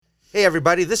Hey,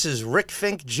 everybody, this is Rick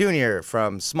Fink Jr.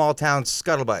 from Small Town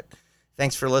Scuttlebutt.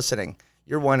 Thanks for listening.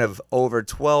 You're one of over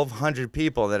 1,200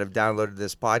 people that have downloaded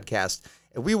this podcast,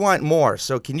 and we want more.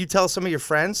 So can you tell some of your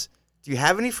friends? Do you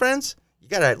have any friends? You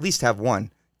got to at least have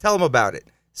one. Tell them about it.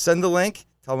 Send the link,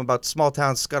 tell them about Small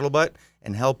Town Scuttlebutt,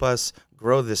 and help us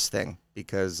grow this thing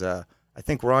because I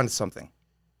think we're on to something.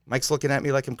 Mike's looking at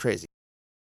me like I'm crazy.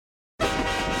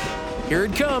 Here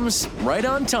it comes, right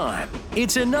on time.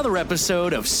 It's another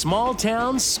episode of Small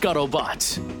Town Scuttlebutt.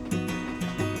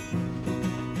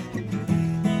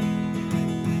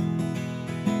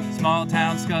 Small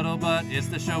Town Scuttlebutt, it's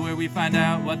the show where we find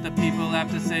out what the people have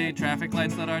to say. Traffic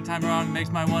lights that are time wrong makes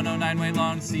my 109 way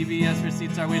long. CVS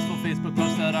receipts are wasteful, Facebook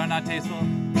posts that are not tasteful.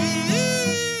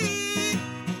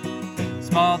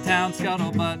 Small Town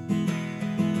Scuttlebutt.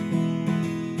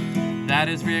 That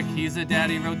is Rick, he's a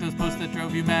daddy, wrote those posts that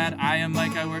drove you mad. I am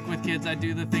Mike, I work with kids, I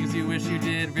do the things you wish you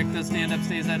did. Rick does stand-up,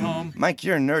 stays at home. Mike,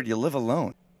 you're a nerd. You live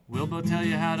alone. Wilbo tell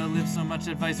you how to live, so much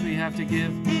advice we have to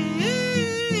give.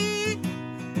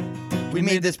 We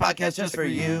made this podcast just for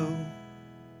you.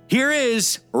 Here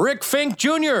is Rick Fink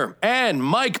Jr. and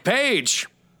Mike Page.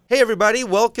 Hey, everybody.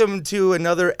 Welcome to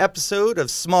another episode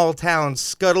of Small Town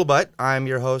Scuttlebutt. I'm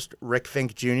your host, Rick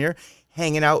Fink Jr.,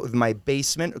 hanging out with my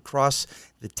basement across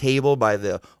the table by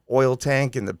the oil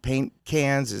tank and the paint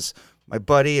cans is my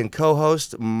buddy and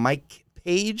co-host, Mike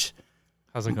Page.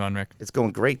 How's it going, Rick? It's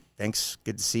going great. Thanks.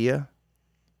 Good to see you.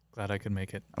 Glad I could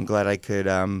make it. I'm glad I could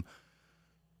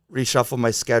reshuffle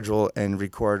my schedule and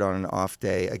record on an off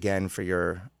day again for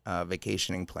your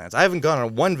vacationing plans. I haven't gone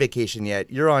on one vacation yet.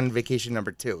 You're on vacation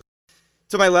number 2.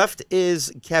 To my left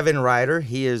is Kevin Ryder.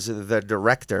 He is the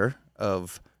director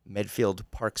of Medfield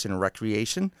Parks and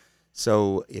Recreation.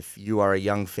 So if you are a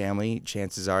young family,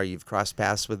 chances are you've crossed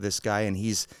paths with this guy, and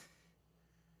he's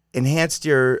enhanced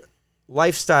your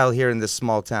lifestyle here in this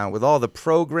small town with all the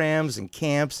programs and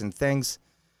camps and things.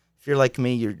 If you're like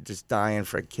me, you're just dying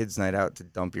for a kid's night out to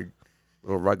dump your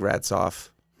little rugrats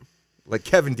off. Let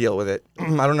Kevin deal with it.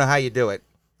 I don't know how you do it.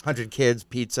 100 kids,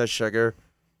 pizza, sugar,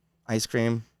 ice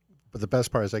cream. But the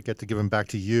best part is I get to give them back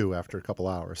to you after a couple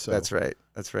hours. So. That's right.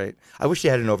 That's right. I wish you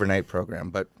had an overnight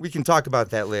program, but we can talk about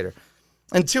that later.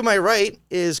 And to my right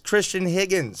is Christian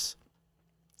Higgins.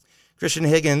 Christian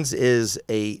Higgins is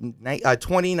a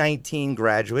 2019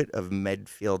 graduate of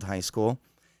Medfield High School.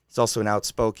 He's also an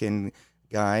outspoken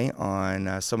guy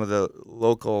on some of the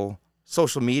local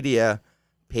social media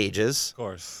pages.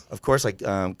 Of course, like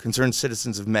Concerned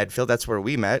Citizens of Medfield. That's where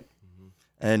we met.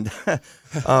 And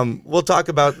we'll talk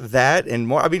about that and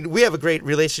more. I mean, we have a great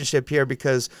relationship here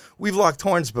because we've locked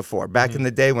horns before. Back in the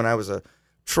day when I was a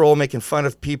troll making fun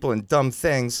of people and dumb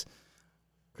things.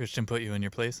 Christian put you in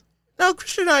your place? No,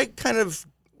 Christian and I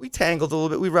we tangled a little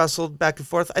bit. We wrestled back and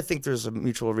forth. I think there's a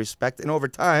mutual respect. And over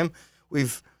time, we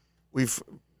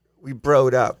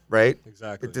broed up, right?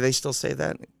 Exactly. Do they still say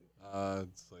that?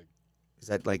 It's like... Is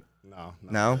that like...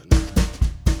 No?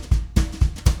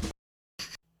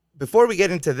 Before we get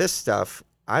into this stuff,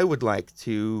 I would like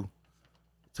to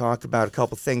talk about a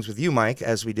couple things with you, Mike,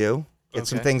 as we do. Get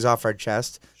some things off our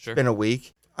chest. Sure. It's been a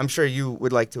week. I'm sure you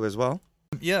would like to as well.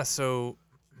 Yeah, so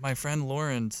my friend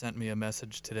Lauren sent me a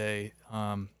message today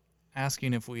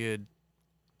asking if we had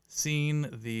seen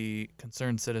the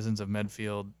Concerned Citizens of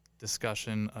Medfield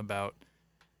discussion about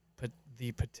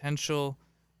the potential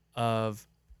of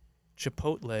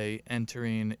Chipotle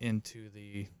entering into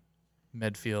the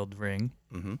Medfield ring.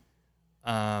 Mm-hmm.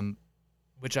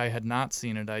 Which I had not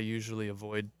seen it. I usually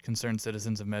avoid Concerned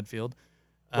Citizens of Medfield.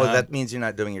 Well, that means you're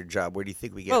not doing your job. Where do you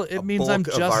think we get Well, it means I'm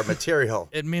bulk of our material?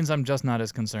 It means I'm just not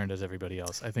as concerned as everybody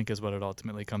else, I think is what it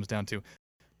ultimately comes down to.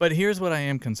 But here's what I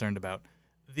am concerned about.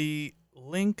 The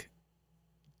link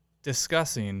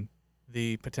discussing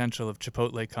the potential of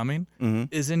Chipotle coming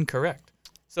is incorrect.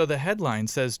 So the headline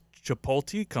says,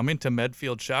 Chipotle coming to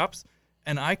Medfield shops?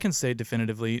 And I can say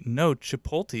definitively, no,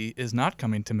 Chipotle is not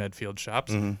coming to Medfield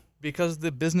shops because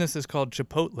the business is called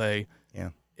Chipotle. Yeah.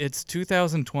 It's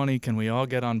 2020. Can we all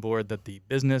get on board that the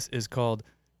business is called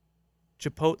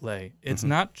Chipotle? It's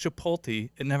not Chipotle.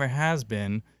 It never has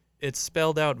been. It's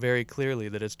spelled out very clearly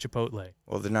that it's Chipotle.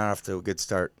 Well, they're not off to a good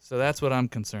start. So that's what I'm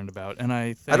concerned about. And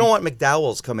I don't want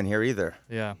McDowell's coming here either.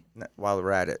 Yeah. While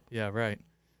we're at it. Yeah, right.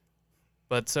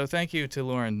 But so thank you to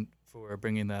Lauren for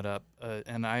bringing that up.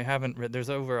 And I haven't read, there's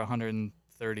over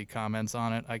 130 comments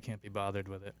on it. I can't be bothered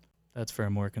with it. That's for a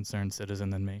more concerned citizen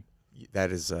than me.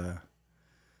 That is,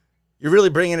 you're really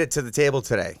bringing it to the table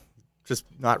today. Just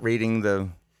not reading the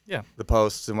the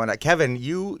posts and whatnot. Kevin,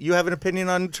 you have an opinion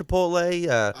on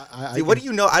Chipotle? What do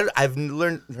you know? I've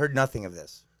heard nothing of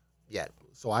this yet.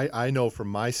 So I know from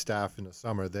my staff in the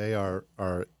summer, they are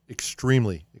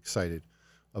extremely excited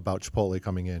about Chipotle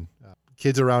coming in.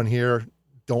 Kids around here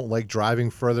don't like driving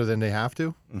further than they have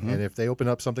to. And if they open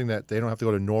up something that they don't have to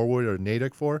go to Norwood or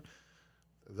Natick for,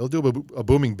 they'll do a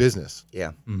booming business,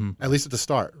 Yeah. at least at the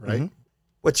start, right?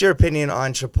 What's your opinion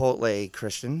on Chipotle,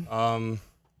 Christian?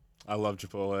 I love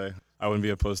Chipotle. I wouldn't be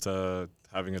opposed to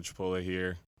having a Chipotle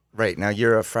here. Right. Now,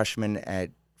 you're a freshman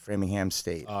at Framingham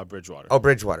State. Bridgewater. Oh,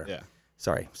 Bridgewater. Yeah.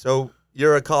 Sorry. So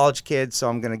you're a college kid, so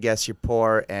I'm going to guess you're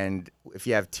poor. And if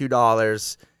you have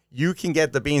 $2, you can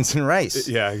get the beans and rice.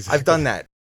 Yeah, exactly. I've done that.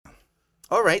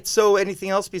 All right. So anything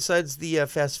else besides the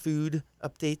fast food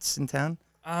updates in town?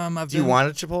 Do you want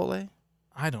a Chipotle?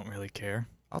 I don't really care.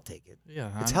 I'll take it.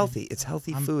 Yeah, It's healthy. It's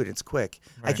healthy food. It's quick.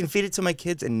 I Right. can feed it to my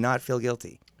kids and not feel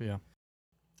guilty. Yeah.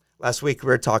 Last week, we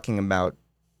were talking about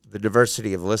the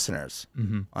diversity of listeners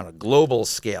on a global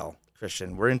scale.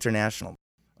 Christian, we're international.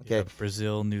 Okay. Yeah,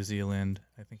 Brazil, New Zealand.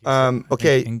 I think.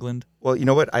 Okay. England. Well, you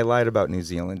know what? I lied about New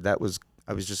Zealand. I was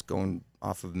just going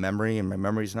off of memory, and my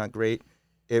memory's not great.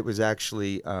 It was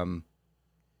actually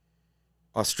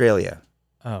Australia,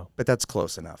 Oh, but that's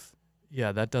close enough.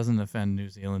 yeah. That doesn't offend New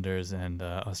Zealanders and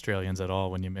Australians at all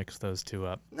when you mix those two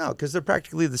up. No, because they're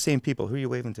practically the same people. Who are you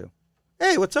waving to?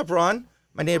 Hey, what's up, Ron?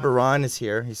 My neighbor Ron is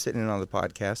here. He's sitting in on the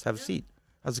podcast. Have a seat.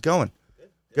 How's it going?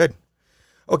 Good.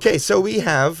 Okay, so we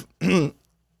have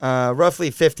roughly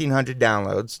 1,500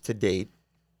 downloads to date.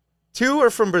 2 are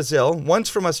from Brazil, one's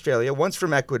from Australia, one's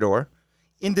from Ecuador,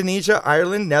 Indonesia,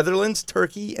 Ireland, Netherlands,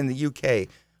 Turkey, and the UK.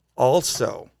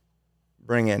 Also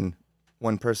bring in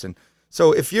one person.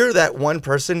 So if you're that one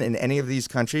person in any of these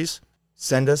countries,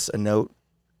 send us a note.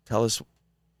 Tell us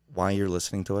why you're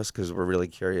listening to us, because we're really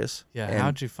curious. Yeah. And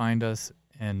How'd you find us,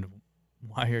 and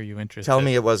why are you interested? tell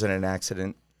me it wasn't an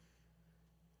accident.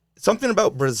 Something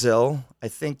about Brazil. I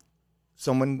think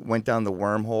someone went down the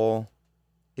wormhole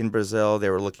in Brazil. They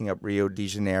were looking up Rio de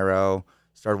Janeiro,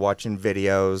 started watching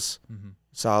videos,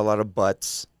 saw a lot of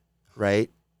butts,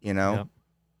 right? You know, Yep.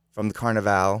 from the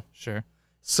Carnival. Sure.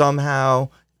 Somehow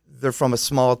they're from a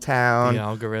small town, The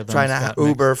algorithm. trying to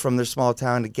Uber from their small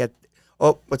town to get,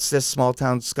 oh, what's this small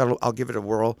town scuttle? I'll give it a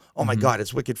whirl. Oh my God,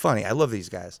 it's wicked funny. I love these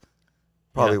guys.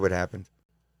 Probably Yeah. what happened.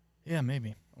 Yeah,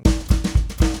 maybe.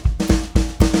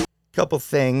 Couple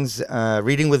things.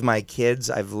 Reading with my kids,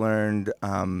 I've learned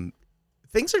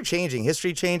things are changing.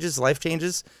 History changes, life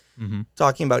changes.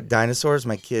 Talking about dinosaurs,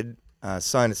 my kid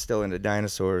son is still into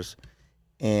dinosaurs,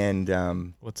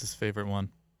 and What's his favorite one?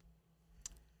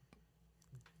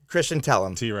 Christian, tell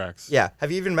him. T-Rex. Yeah.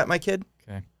 Have you even met my kid?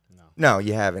 Okay. No,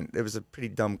 you haven't. It was a pretty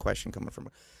dumb question coming from.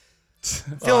 Feel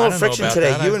Well, I a little don't know friction about today,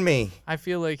 that. you and me. I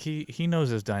feel like he knows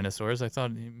his dinosaurs. I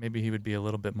thought maybe he would be a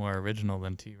little bit more original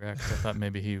than T-Rex. I thought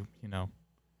maybe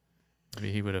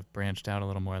maybe he would have branched out a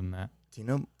little more than that. Do you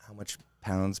know how much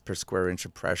pounds per square inch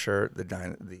of pressure the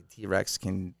T-Rex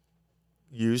can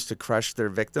use to crush their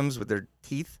victims with their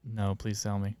teeth? No, please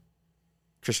tell me.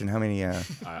 Christian, how many? I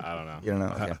don't know. You don't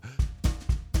know?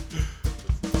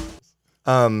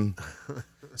 Okay.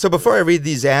 So before I read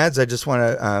these ads, I just want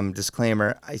to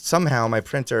disclaimer. Somehow my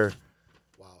printer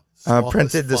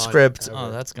printed the script.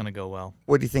 Oh, that's gonna go well.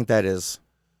 What do you think that is?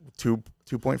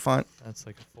 2-point font? That's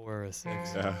like a 4 or a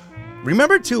 6. Yeah.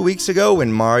 Remember 2 weeks ago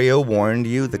when Mario warned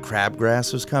you the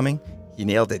crabgrass was coming? He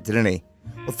nailed it, didn't he?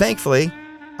 Well, thankfully,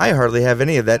 I hardly have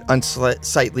any of that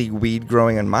unsightly weed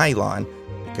growing on my lawn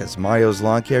because Mario's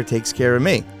Lawn Care takes care of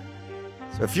me.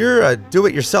 So if you're a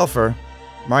do-it-yourselfer,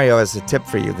 Mario has a tip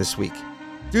for you this week.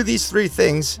 Do these 3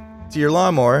 things to your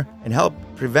lawnmower and help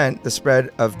prevent the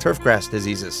spread of turfgrass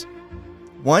diseases.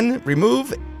 1,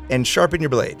 remove and sharpen your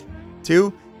blade.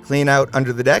 2, clean out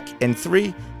under the deck. And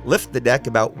 3, lift the deck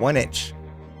about 1 inch.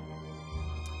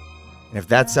 And if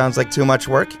that sounds like too much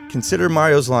work, consider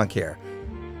Mario's Lawn Care.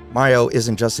 Mario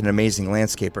isn't just an amazing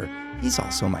landscaper, he's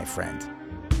also my friend.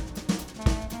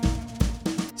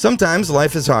 Sometimes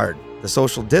life is hard. The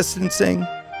social distancing,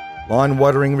 lawn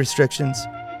watering restrictions,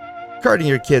 carting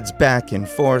your kids back and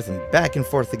forth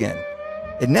again.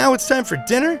 And now it's time for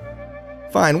dinner?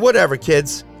 Fine, whatever,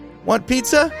 kids. Want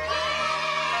pizza?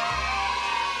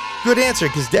 Good answer,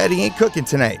 because Daddy ain't cooking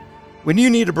tonight. When you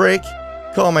need a break,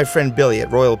 call my friend Billy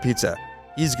at Royal Pizza.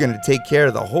 He's going to take care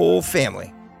of the whole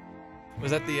family.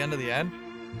 Was that the end of the ad?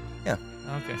 Yeah.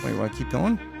 Okay. Wait, you want to keep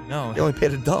going? No. You only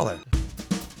paid $1.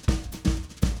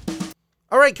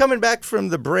 All right, coming back from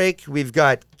the break, we've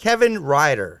got Kevin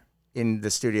Ryder in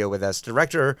the studio with us,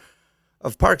 director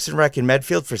of Parks and Rec in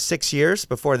Medfield for 6 years.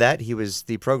 Before that, he was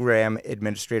the program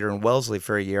administrator in Wellesley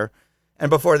for a year. And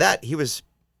before that, he was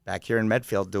back here in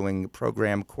Medfield doing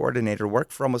program coordinator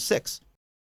work for almost 6.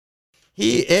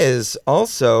 He is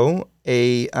also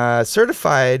a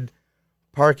certified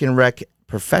Park and Rec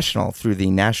professional through the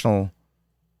National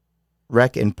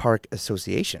Rec and Park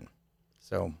Association.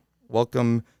 So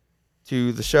welcome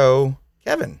to the show,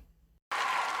 Kevin.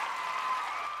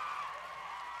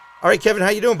 All right, Kevin, how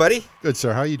you doing, buddy? Good,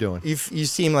 sir. How are you doing? You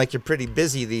seem like you're pretty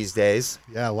busy these days.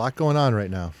 Yeah, a lot going on right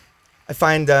now. I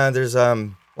find there's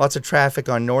lots of traffic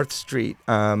on North Street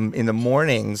in the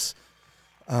mornings.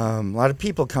 A lot of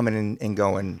people coming in and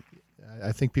going.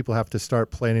 I think people have to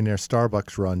start planning their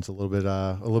Starbucks runs a little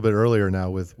bit earlier now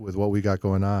with what we got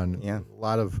going on. Yeah. A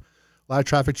lot of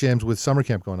traffic jams with summer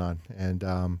camp going on, and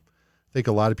I think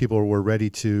a lot of people were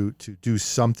ready to do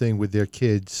something with their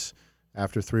kids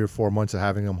after 3 or 4 months of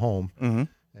having them home. Mm-hmm.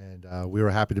 And we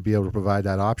were happy to be able to provide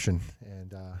that option.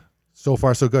 And so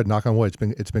far, so good. Knock on wood.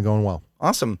 It's been going well.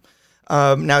 Awesome.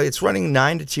 Now it's running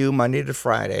 9 to 2, Monday to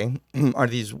Friday. Are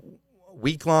these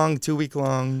week-long,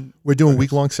 2-week-long? We're doing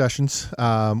week-long sessions.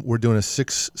 We're doing a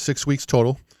six weeks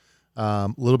total. A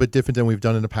little bit different than we've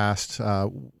done in the past.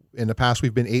 In the past,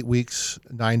 we've been 8 weeks,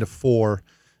 9 to 4.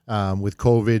 With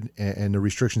COVID and the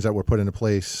restrictions that were put into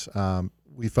place,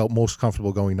 we felt most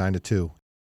comfortable going 9 to 2.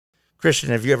 Christian,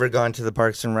 have you ever gone to the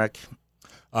Parks and Rec?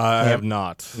 I have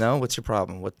not. No? What's your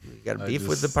problem? What, you got a beef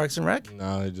with the Parks and Rec? No,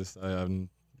 I haven't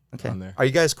gone there. Are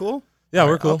you guys cool? Yeah,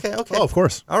 we're cool. Okay. Oh, of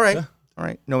course. All right. Yeah. All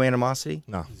right. No animosity?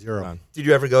 No, Zero. none. Did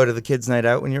you ever go to the kids' night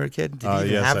out when you were a kid? Did you even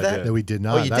yes, have I that? did. No, we did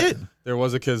not. Oh, you did? There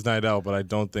was a kids' night out, but I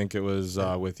don't think it was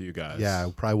with you guys. Yeah,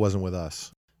 it probably wasn't with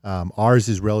us. Ours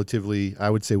is relatively, I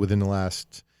would say, within the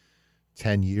last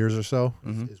 10 years or so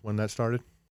is when that started.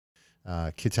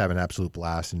 Kids have an absolute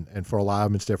blast, and for a lot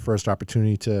of them, it's their first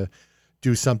opportunity to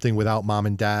do something without mom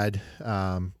and dad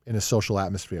in a social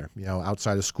atmosphere,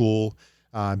 outside of school,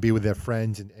 be with their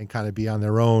friends and kind of be on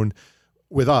their own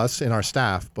with us and our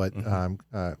staff, but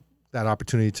that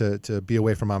opportunity to be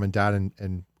away from mom and dad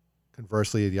and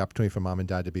conversely, the opportunity for mom and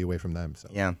dad to be away from them. So.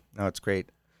 Yeah. No, it's great.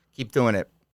 Keep doing it.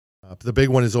 But the big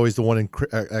one is always the one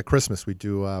at Christmas. We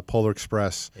do Polar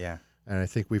Express. Yeah. And I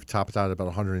think we've topped out about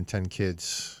 110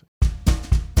 kids.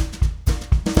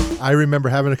 I remember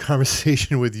having a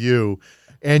conversation with you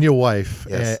and your wife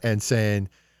and saying,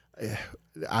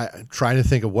 trying to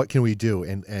think of what can we do.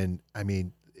 And I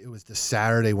mean, it was the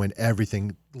Saturday when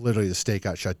everything, literally the state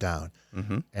got shut down.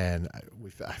 Mm-hmm. And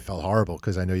I felt horrible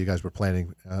because I know you guys were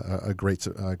planning a great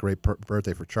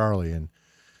birthday for Charlie. And,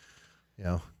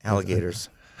 Alligators,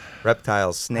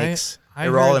 reptiles, snakes. I they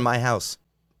were all heard- in my house.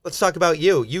 Let's talk about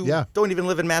you. You Yeah. don't even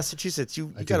live in Massachusetts.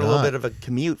 You I got do a little not. bit of a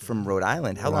commute from Rhode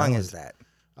Island. How Rhode long Island. is that?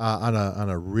 On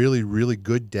a really, really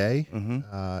good day,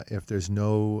 Mm-hmm. if there's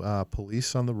no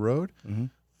police on the road,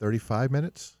 35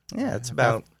 minutes. Yeah, it's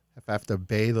about. If I have to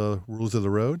obey the rules of the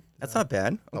road, That's not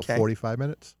bad. about Okay. 45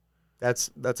 minutes.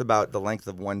 That's about the length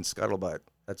of one scuttlebutt.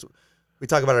 We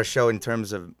talk about our show in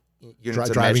terms of units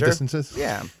of Driving measure. distances?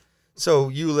 Yeah. So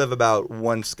you live about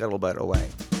one scuttlebutt away.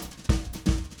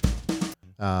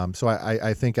 So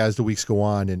I think as the weeks go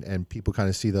on and people kind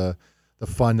of see the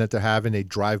fun that they're having, they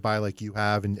drive by like you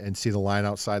have and see the line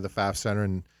outside the FAF Center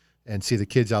and see the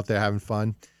kids out there having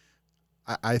fun.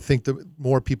 I think the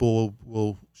more people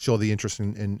will show the interest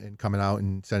in coming out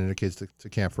and sending their kids to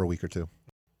camp for a week or two.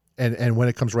 And when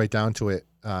it comes right down to it,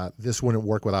 this wouldn't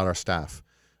work without our staff.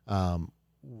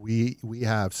 We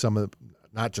have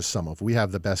we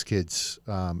have the best kids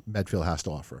Medfield has to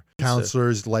offer.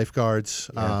 Counselors, lifeguards,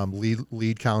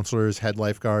 lead counselors, head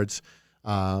lifeguards,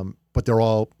 but they're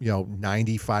all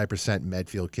 95%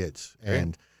 Medfield kids.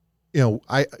 And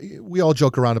we all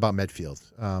joke around about Medfield,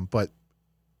 but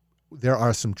there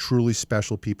are some truly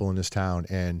special people in this town,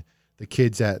 and the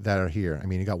kids that are here. I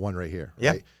mean, you got one right here.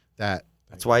 Yeah. Right?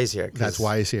 That's why he's here. 'Cause- That's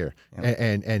why he's here, Yeah.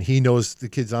 and he knows the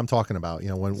kids I'm talking about.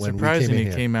 When we Surprising came in he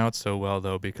here. came out so well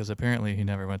though, because apparently he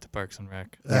never went to Parks and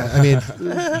Rec. I mean,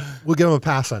 we'll give him a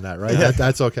pass on that, right? Yeah.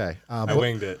 That's okay. I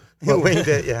winged it. You winged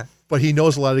it, yeah. But he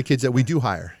knows a lot of the kids that we do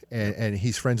hire, and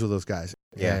he's friends with those guys.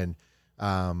 Yeah. And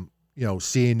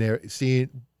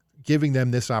giving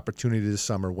them this opportunity this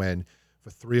summer when for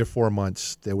 3 or 4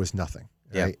 months there was nothing,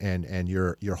 right? And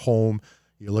you're home,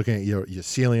 you're looking at your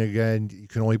ceiling again. You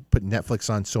can only put Netflix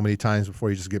on so many times before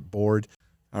you just get bored.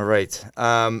 All right.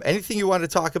 Anything you want to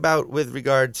talk about with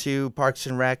regard to Parks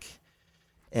and Rec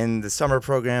and the summer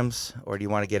programs, or do you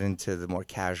want to get into the more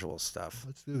casual stuff?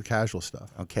 Let's do the casual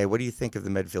stuff. Okay. What do you think of the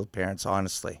Medfield parents,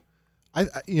 honestly? I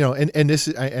know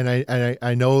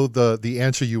the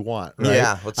answer you want, right?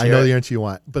 Yeah, let's I hear know it. the answer you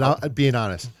want, but I'll being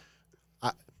honest,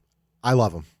 I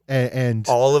love them, and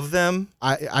All of them?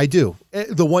 I do.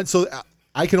 The one, so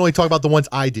I can only talk about the ones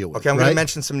I deal with. Okay, I'm going right? to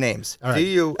mention some names. All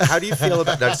right. How do you feel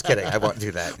about? No, just kidding. I won't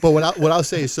do that. But what I'll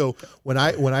say is, so when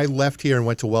I left here and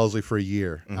went to Wellesley for a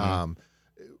year,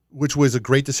 which was a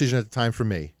great decision at the time for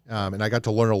me. And I got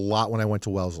to learn a lot when I went to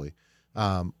Wellesley.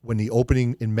 When the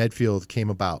opening in Medfield came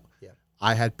about,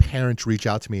 I had parents reach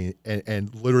out to me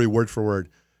and literally word for word,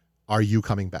 "Are you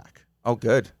coming back?" Oh,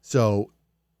 good. So,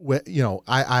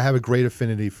 I have a great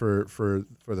affinity for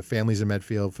the families in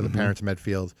Medfield, for the parents in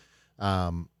Medfield.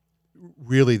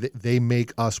 Really, they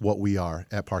make us what we are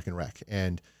at Park and Rec.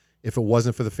 And if it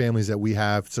wasn't for the families that we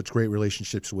have such great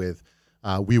relationships with,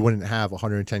 we wouldn't have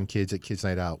 110 kids at Kids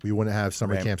Night Out. We wouldn't have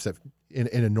summer camps that in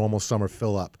a normal summer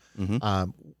fill up.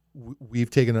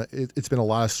 We've taken it's been a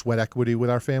lot of sweat equity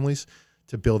with our families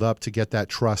to build up, to get that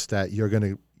trust that you're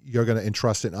gonna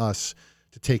entrust in us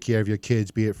to take care of your kids,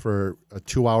 be it for a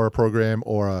 2-hour program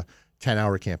or a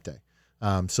 10-hour camp day.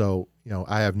 So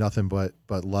I have nothing but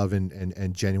love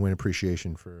and genuine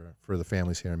appreciation for the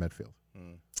families here in Medfield.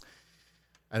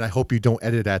 And I hope you don't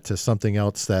edit that to something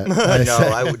else that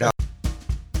I would not.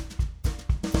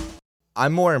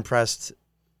 I'm more impressed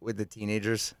with the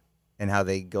teenagers and how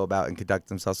they go about and conduct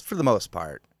themselves for the most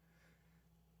part.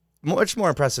 Much more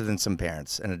impressive than some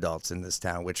parents and adults in this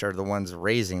town, which are the ones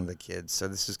raising the kids. So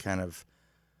this is kind of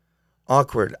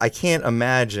awkward. I can't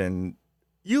imagine.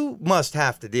 You must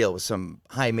have to deal with some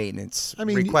high maintenance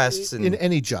requests. In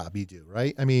any job you do,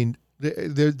 right? I mean,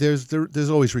 there's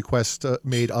always requests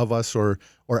made of us or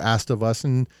asked of us,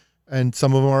 and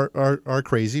some of them are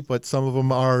crazy, but some of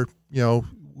them are,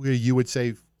 where you would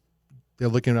say they're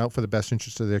looking out for the best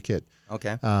interest of their kid.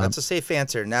 Okay, that's a safe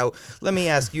answer. Now, let me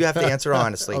ask. You have to answer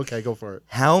honestly. Okay, go for it.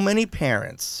 How many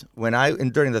parents,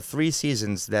 during the 3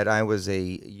 seasons that I was a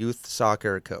youth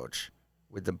soccer coach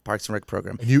with the Parks and Rec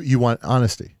program, And you want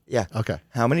honesty? Yeah. Okay.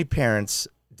 How many parents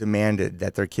demanded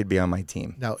that their kid be on my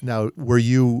team? Now, were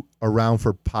you around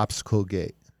for Popsicle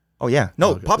Gate? Oh yeah,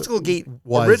 no. Okay. Popsicle Gate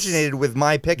originated with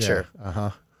my picture.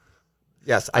 Yeah.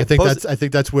 Yes, I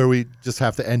think that's where we just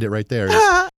have to end it right there.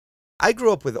 I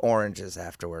grew up with oranges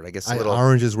afterward. I guess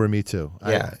oranges were me too.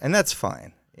 Yeah, and that's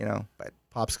fine, But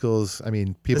popsicles. I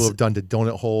mean, people have done the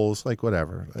donut holes, like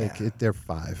whatever. Like they're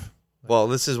 5. Well,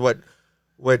 this is what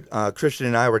Christian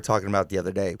and I were talking about the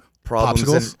other day.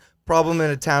 Problem in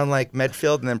a town like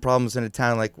Medfield, and then problems in a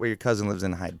town like where your cousin lives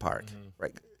in Hyde Park.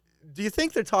 Right? Do you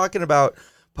think they're talking about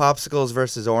popsicles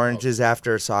versus oranges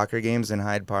after soccer games in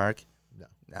Hyde Park?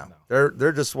 No.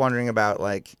 They're just wondering about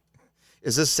like,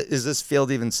 is this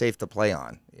field even safe to play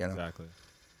on? Exactly.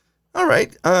 All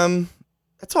right.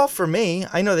 That's all for me.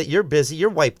 I know that you're busy. You're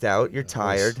wiped out. You're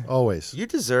tired. Always. You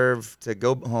deserve to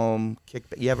go home.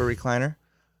 You have a recliner?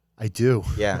 I do.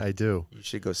 Yeah, I do. You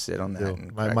should go sit on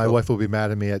that. My wife will be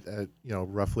mad at me at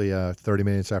roughly 30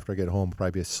 minutes after I get home.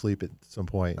 Probably be asleep at some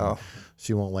point. Oh,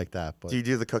 she won't like that. But do you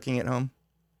do the cooking at home?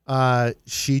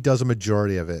 She does a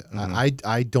majority of it.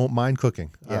 I don't mind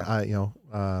cooking. Yeah.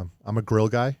 I'm a grill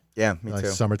guy. Yeah, me too.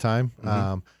 Summertime.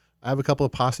 I have a couple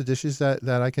of pasta dishes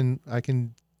that I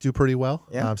can do pretty well.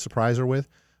 Yeah. Surprise her with.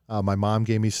 My mom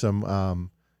gave me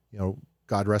some,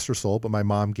 God rest her soul, but my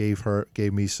mom gave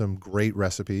me some great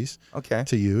recipes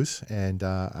to use, and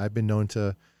I've been known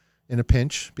to, in a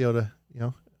pinch, be able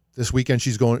to, this weekend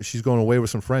she's going away with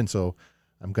some friends, so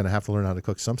I'm gonna have to learn how to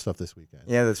cook some stuff this weekend.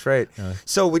 Yeah, that's right.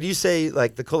 So would you say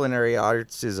like the culinary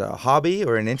arts is a hobby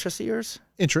or an interest of yours?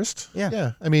 Interest. Yeah.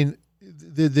 Yeah. I mean,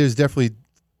 there's definitely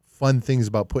fun things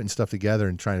about putting stuff together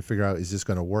and trying to figure out, is this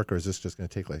going to work or is this just going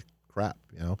to take like crap,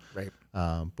 Right.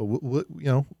 But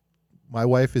my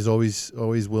wife is always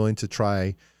willing to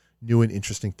try new and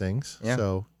interesting things. Yeah.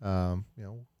 So,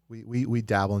 we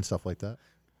dabble in stuff like that.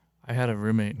 I had a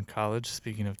roommate in college.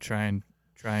 Speaking of trying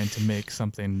to make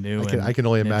something new, I can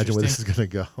only and imagine where this is interesting.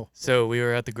 going to go. So we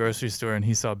were at the grocery store and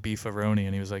he saw beefaroni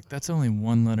and he was like, "That's only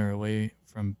 1 letter away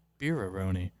from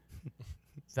beeraroni."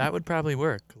 That would probably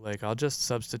work. Like, I'll just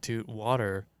substitute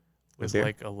water with beer?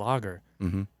 like a lager.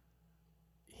 Mm-hmm.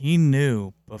 He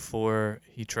knew before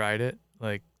he tried it,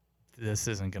 like, this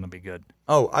isn't going to be good.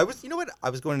 Oh, you know what? I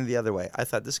was going the other way. I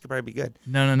thought this could probably be good.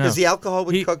 No. Because the alcohol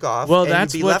would cook off, well, and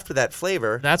that's you'd be what- left with that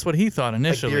flavor. That's what he thought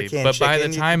initially. can But by the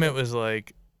chicken, you time can- it was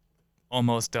like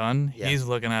almost done, Yeah. he's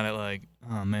looking at it like,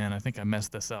 "Oh man, I think I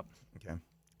messed this up." Okay.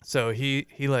 So he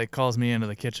like calls me into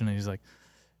the kitchen and he's like,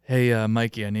 "Hey,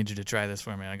 Mikey, I need you to try this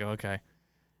for me." I go, "Okay."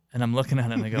 And I'm looking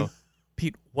at it and I go,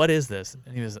 "Pete, what is this?"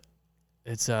 And he was,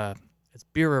 it's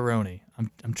beeraroni.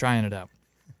 I'm trying it out.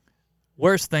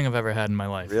 Worst thing I've ever had in my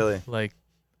life. Really? Like,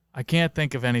 I can't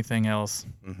think of anything else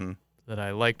Mm-hmm. that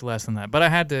I liked less than that. But I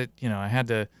had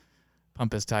to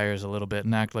pump his tires a little bit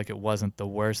and act like it wasn't the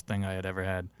worst thing I had ever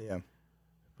had. Yeah.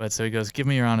 But so he goes, "Give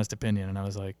me your honest opinion." And I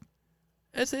was like,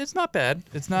 It's not bad.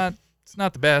 It's not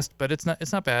the best, but it's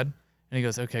not bad." And he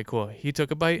goes, "Okay, cool." He took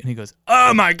a bite and he goes,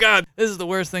 "Oh my God, this is the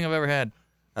worst thing I've ever had."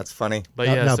 That's funny. But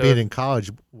now, yeah, now so being in college,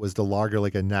 was the lager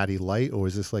like a Natty Light, or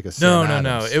was this like a no, Sam no.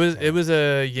 Adams? It was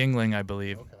a Yingling, I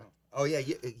believe. Oh yeah,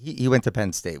 he went to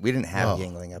Penn State. We didn't have Oh,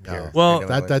 Yingling up no. here. Well, in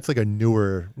New England. That's like a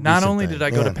newer. Not recent only thing. did I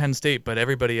go to Yeah. Penn State, but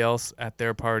everybody else at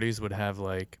their parties would have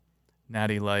like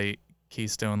Natty Light,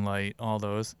 Keystone Light, all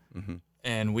those. Mhm.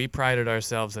 And we prided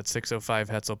ourselves at 605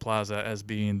 Hetzel Plaza as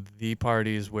being the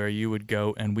parties where you would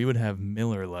go and we would have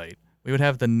Miller Lite. We would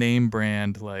have the name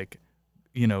brand, like,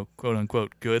 quote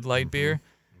unquote, good light beer.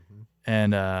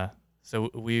 And so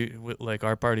like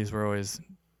our parties were always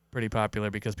pretty popular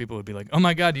because people would be like, oh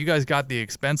my God, you guys got the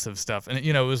expensive stuff. And,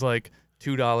 it was like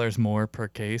 $2 more per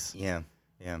case. Yeah.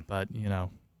 But,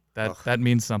 Ugh. that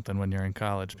means something when you're in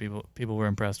college. People were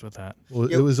impressed with that. Well,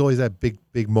 Yep. it was always that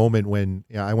big moment when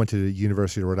I went to the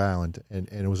University of Rhode Island, and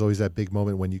it was always that big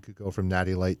moment when you could go from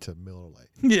Natty Light to Miller Lite.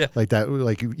 Yeah. Like that,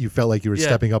 like you felt like you were Yeah.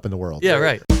 stepping up in the world. Yeah,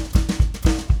 right.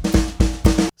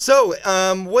 So,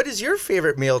 what is your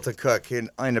favorite meal to cook in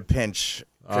a pinch,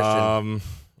 Christian?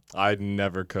 I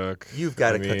never cook. You've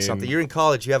got to I cook something. mean, You're in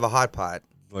college. You have a hot pot.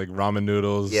 like ramen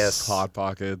noodles, Yes. hot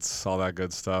pockets, all that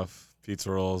good stuff.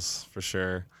 Pizza rolls for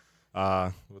sure.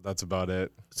 That's about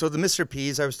it. So the Mr.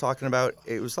 P's I was talking about,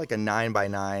 it was like a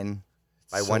 9x9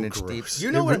 by So 1 inch gross. deep.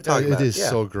 You know what I'm talking about? It is Yeah.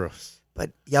 so gross.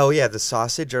 But the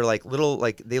sausage are like little,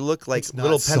 like they look like It's not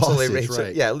little pencil sausage, erasers.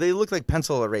 right. Yeah, they look like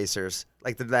pencil erasers.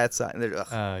 Like that side. Ugh.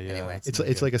 Yeah. Anyway.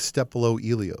 It's like a step below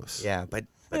Elios. Yeah, but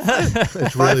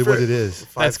It's really what it is.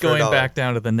 That's going $5 back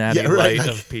down to the Natty Yeah, right. Light Like-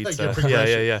 of pizza. like your Yeah.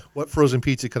 progression. What frozen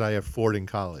pizza could I afford in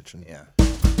college? And Yeah.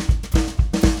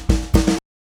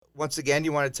 Once again,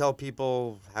 you want to tell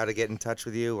people how to get in touch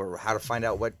with you or how to find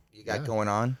out what you got Yeah. going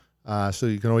on? So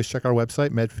you can always check our website,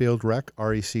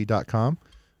 medfieldrec.com.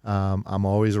 I'm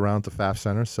always around at the FAF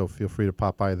Center, so feel free to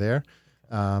pop by there.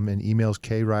 And emails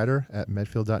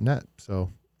krider@medfield.net. So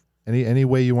any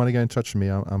way you want to get in touch with me,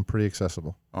 I'm pretty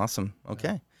accessible. Awesome.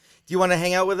 Okay. Do you want to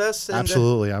hang out with us?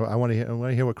 Absolutely. I want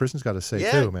to hear what Kristen's got to say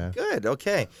Yeah, too, man. good.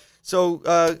 Okay. So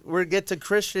we'll get to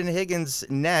Christian Higgins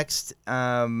next.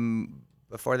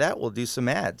 Before that, we'll do some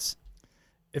ads.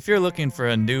 If you're looking for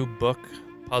a new book,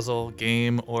 puzzle,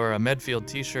 game, or a Medfield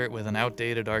t-shirt with an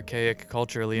outdated, archaic,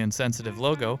 culturally insensitive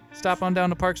logo, stop on down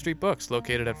to Park Street Books,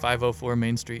 located at 504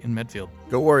 Main Street in Medfield.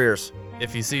 Go Warriors.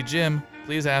 If you see Jim,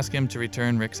 please ask him to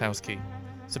return Rick's house key.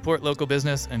 Support local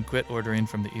business and quit ordering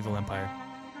from the evil empire.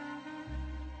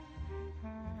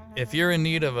 If you're in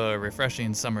need of a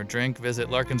refreshing summer drink, visit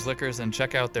Larkin's Liquors and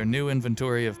check out their new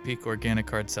inventory of Peak Organic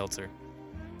Hard Seltzer.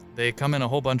 They come in a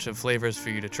whole bunch of flavors for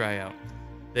you to try out.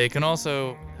 They can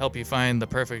also help you find the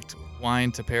perfect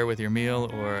wine to pair with your meal,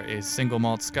 or a single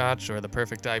malt scotch, or the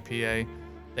perfect IPA.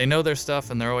 They know their stuff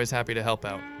and they're always happy to help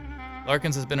out.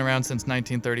 Larkin's has been around since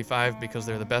 1935 because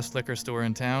they're the best liquor store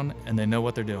in town and they know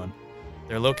what they're doing.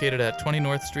 They're located at 20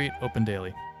 North Street, open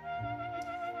daily.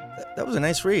 That was a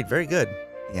nice read. Very good.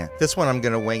 Yeah. This one I'm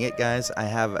going to wing it, guys. I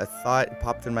have a thought it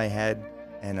popped in my head,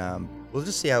 and we'll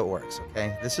just see how it works,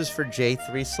 okay? This is for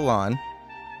J3 Salon,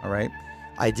 all right?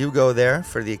 I do go there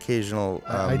for the occasional...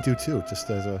 I do too, just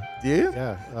as a Do you?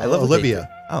 yeah. I love what they Olivia.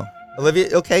 do. Oh, Olivia.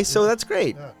 Okay, so that's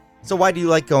great. Yeah. So why do you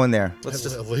like going there? Let's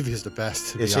just... Olivia's the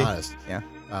best, to Is be she? honest. Yeah.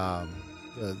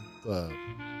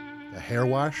 The hair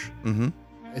wash, Mm-hmm.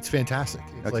 it's fantastic.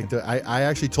 It's Okay. like I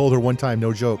actually told her one time,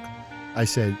 no joke. I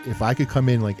said if I could come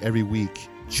in like every week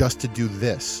just to do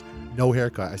this, no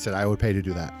haircut, I said I would pay to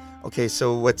do that. Okay,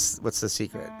 so what's the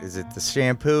secret? Is it the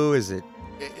shampoo? Is it...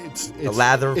 It's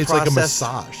lather It's like a process?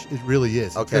 massage. It really is.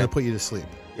 It's Okay. gonna put you to sleep.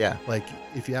 Yeah. Like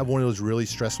if you have one of those really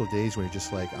stressful days when you're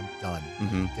just like I'm done,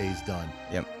 Mm-hmm. day's done.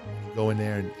 Yep. You go in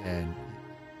there and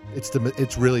it's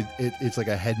like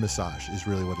a head massage is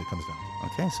really what it comes down to.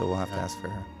 Okay, so we'll have to ask for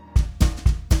her.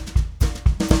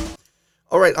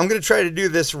 All right, I'm going to try to do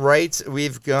this right.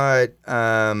 We've got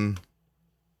my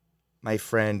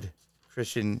friend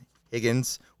Christian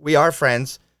Higgins. We are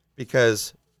friends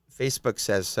because Facebook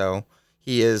says so.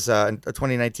 He is a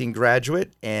 2019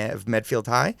 graduate of Medfield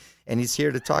High, and he's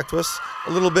here to talk to us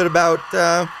a little bit about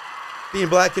being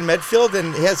black in Medfield,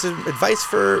 and he has some advice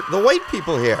for the white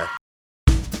people here.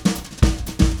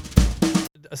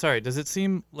 Sorry, does it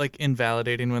seem like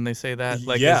invalidating when they say that?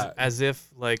 Like Yeah. as if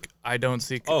like I don't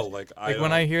see Like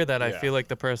when I hear that I yeah. feel like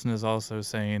the person is also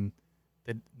saying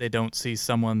that they don't see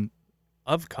someone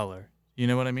of color. You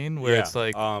know what I mean? Where it's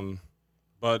like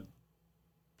but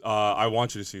I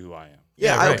want you to see who I am.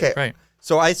 Yeah, right, okay. right.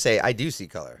 So I say I do see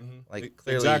color. Mhm. Like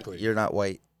clearly Exactly. you're not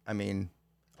white. I mean,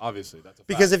 Obviously, that's a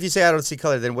because fact. if you say I don't see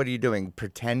color, then what are you doing?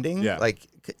 Pretending? Yeah. Like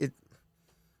let's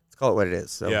call it what it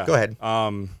is. So yeah. go ahead.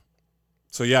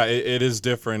 So yeah, it is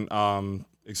different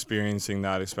experiencing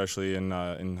that, especially in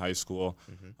high school.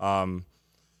 Mm-hmm.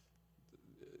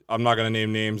 I'm not gonna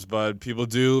name names, but people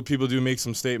do make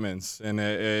some statements, and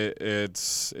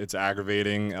it's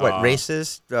aggravating. What,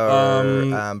 racist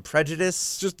or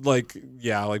prejudice? Just like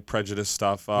prejudice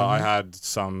stuff. I had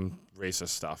some racist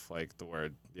stuff, like the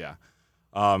word. Yeah.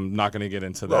 Not gonna get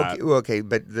into that. Okay,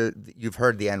 but you've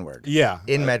heard the N-word. Yeah.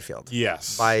 In Medfield.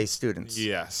 Yes. By students.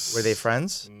 Yes. Were they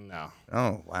friends? No.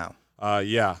 Oh, wow.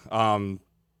 Yeah.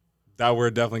 That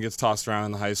word definitely gets tossed around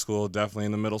in the high school, definitely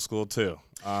in the middle school too.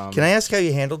 Can I ask how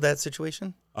you handled that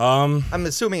situation? I'm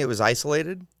assuming it was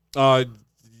isolated. I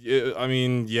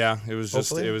mean, yeah, it was just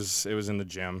Hopefully? it was in the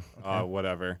gym,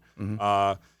 whatever.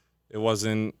 Mhm. It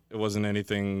wasn't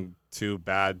anything too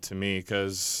bad to me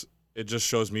because it just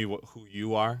shows me who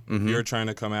you are. Mhm. You're trying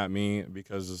to come at me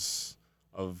because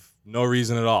of no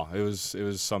reason at all. It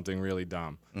was something really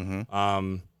dumb.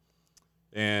 Mm-hmm.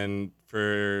 And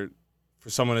for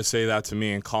someone to say that to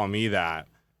me and call me that,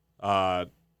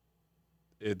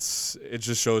 it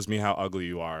just shows me how ugly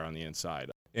you are on the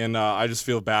inside. And I just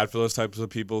feel bad for those types of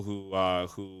people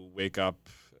who wake up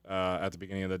at the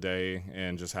beginning of the day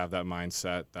and just have that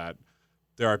mindset that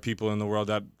there are people in the world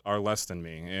that are less than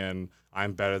me, and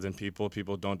I'm better than people.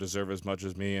 People don't deserve as much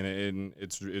as me, and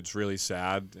it's really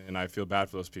sad, and I feel bad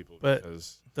for those people. But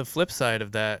because the flip side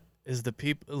of that is the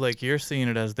people, like you're seeing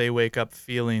it as they wake up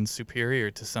feeling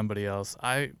superior to somebody else.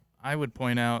 I would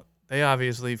point out they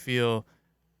obviously feel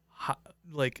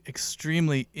like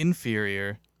extremely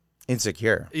inferior.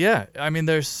 Insecure. Yeah, I mean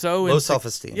they're so Low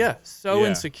self-esteem. Yeah, so Yeah.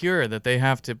 insecure that they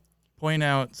have to point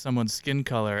out someone's skin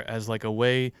color as like a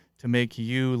way to make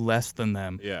you less than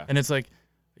them. Yeah. And it's like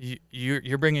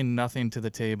you're bringing nothing to the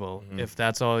table if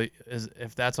that's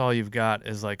all you've got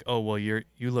is like, oh well, you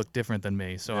look different than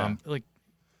me, so Yeah. I'm like,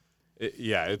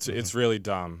 it's really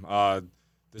dumb.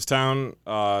 This town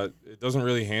it doesn't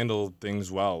really handle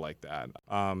things well like that.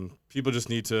 People just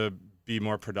need to be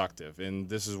more productive, and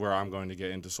this is where I'm going to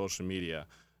get into social media.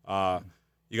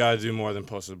 You got to do more than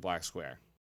post a black square.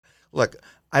 Look,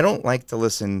 I don't like to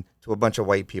listen to a bunch of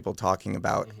white people talking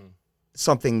about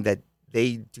something that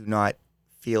they do not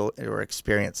feel or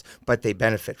experience, but they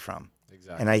benefit from.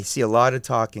 Exactly. And I see a lot of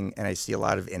talking and I see a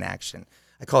lot of inaction.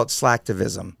 I call it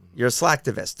slacktivism. You're a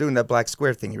slacktivist doing that black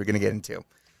square thing you were going to get into.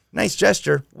 Nice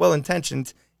gesture,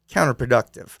 well-intentioned,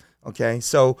 counterproductive. Okay,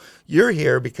 so you're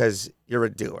here because you're a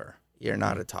doer. You're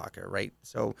not a talker, right?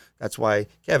 So that's why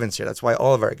Kevin's here. That's why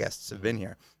all of our guests have been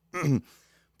here.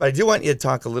 But I do want you to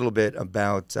talk a little bit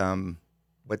about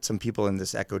what some people in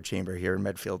this echo chamber here in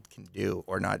Medfield can do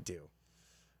or not do.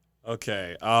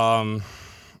 Okay.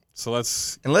 So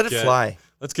let's And let it fly.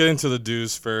 Let's get into the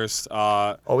do's first.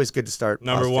 Always good to start.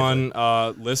 Number positively.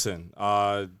 one, listen.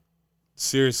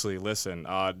 Seriously, listen.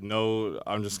 No,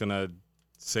 I'm just gonna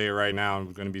say it right now.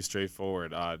 I'm gonna be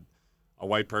straightforward. A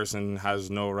white person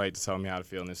has no right to tell me how to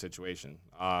feel in this situation.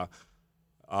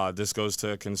 This goes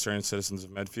to concerned citizens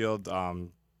of Medfield.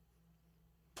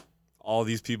 All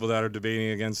these people that are debating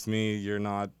against me, your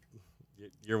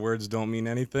words don't mean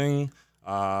anything.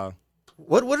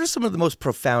 What are some of the most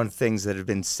profound things that have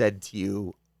been said to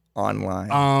you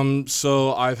online?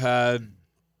 So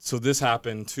this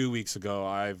happened 2 weeks ago.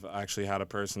 I've actually had a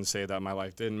person say that my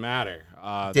life didn't matter. Did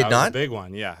that was not? a big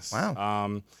one, yes.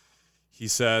 Wow. He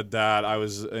said that I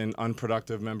was an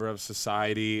unproductive member of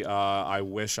society. I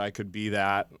wish I could be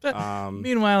that.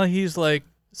 meanwhile he's like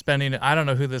spending, I don't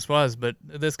know who this was, but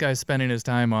this guy's spending his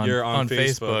time on You're on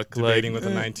Facebook debating like,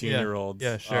 with a 19-year-old.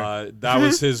 Yeah, sure. That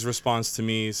was his response to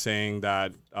me, saying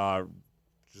that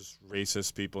just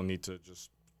racist people need to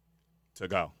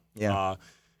go. Yeah.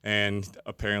 And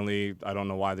apparently, I don't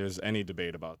know why there's any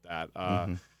debate about that.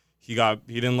 He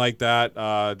didn't like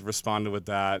that. Responded with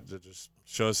that. That just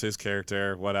shows his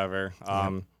character. Whatever.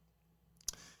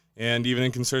 And even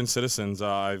in concerned citizens,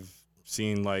 I've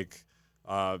seen like.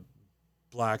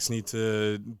 Blacks need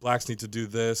to do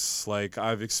this. Like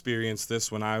I've experienced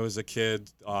this when I was a kid.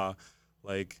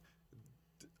 Like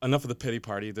enough of the pity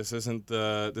party. That's not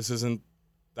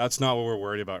what we're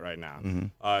worried about right now.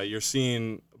 You're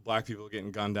seeing black people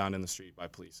getting gunned down in the street by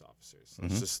police officers.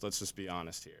 Let's just be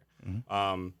honest here.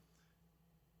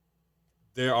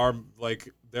 There are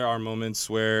moments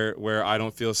where I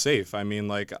don't feel safe. I mean,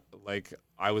 like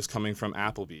I was coming from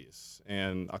Applebee's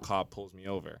and a cop pulls me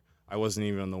over. I wasn't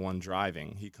even the one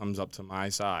driving. He comes up to my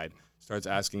side, starts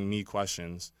asking me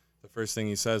questions. The first thing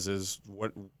he says is,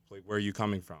 where are you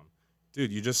coming from?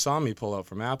 Dude, you just saw me pull out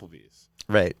from Applebee's.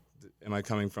 Right. Am I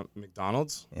coming from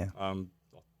McDonald's? Yeah.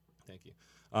 Thank you.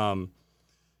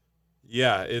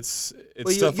 Yeah, it's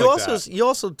Well, stuff you like also that. you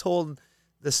also told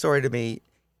the story to me.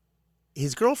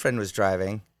 His girlfriend was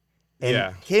driving, and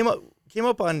Yeah. came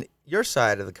up on your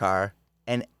side of the car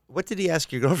and What did he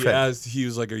ask your He girlfriend? he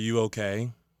was like, "Are you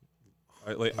okay?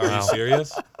 Are you Wow.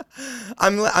 serious?"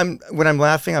 I'm when I'm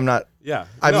laughing, I'm not. Yeah,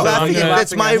 I'm No, laughing. I'm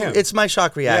It's my at him. it's my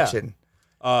shock reaction.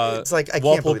 It's like, I can't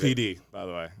Walpole believe it. PD, by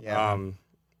the way. Yeah.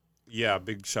 Yeah,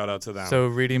 big shout out to them. So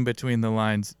reading between the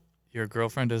lines, your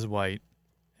girlfriend is white,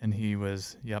 and he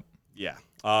was, yep. yeah,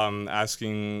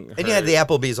 asking her, And you had the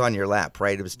Applebee's on your lap,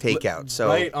 right? It was takeout. So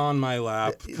right on my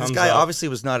lap. this comes guy up, obviously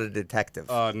was not a detective.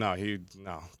 No,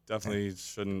 definitely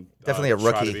shouldn't. Definitely a Try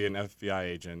rookie. to be an FBI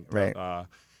agent. Right.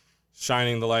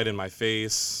 Shining the light in my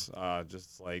face,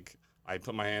 just like I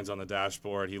put my hands on the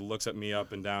dashboard. He looks at me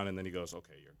up and down, and then he goes,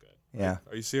 "Okay, you're good." Yeah.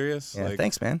 Like, are you serious? Yeah. Like,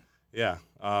 Thanks, man. Yeah.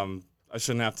 I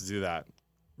shouldn't have to do that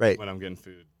Right. when I'm getting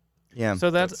food. Yeah.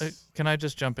 So that's, That's- can I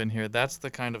just jump in here? That's the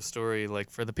kind of story, like,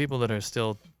 for the people that are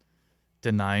still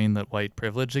denying that white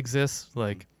privilege exists,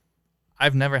 like,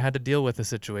 I've never had to deal with a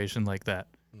situation like that.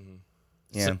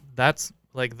 Yeah. So that's,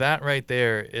 like, that right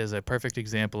there is a perfect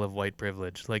example of white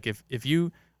privilege. Like, if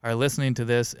you are listening to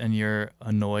this and you're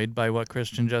annoyed by what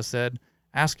Christian just said,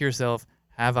 ask yourself,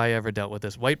 have I ever dealt with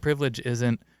this? White privilege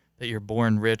isn't that you're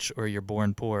born rich or you're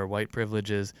born poor. White privilege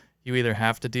is you either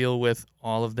have to deal with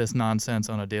all of this nonsense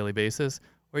on a daily basis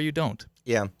or you don't.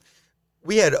 Yeah.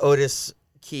 We had Otis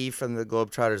Key from the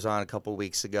Globetrotters on a couple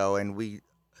weeks ago, and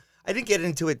I didn't get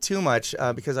into it too much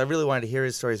because I really wanted to hear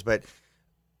his stories, but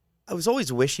I was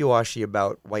always wishy-washy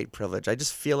about white privilege. I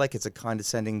just feel like it's a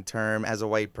condescending term as a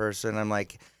white person. I'm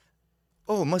like,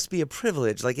 oh, it must be a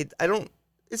privilege. Like,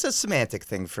 it's a semantic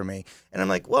thing for me. And I'm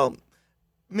like, well,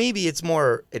 maybe it's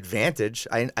more advantage.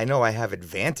 I know I have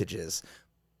advantages,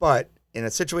 but in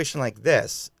a situation like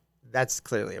this, that's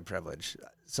clearly a privilege.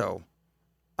 So,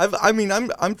 I'm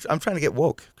trying to get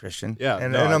woke, Christian. Yeah,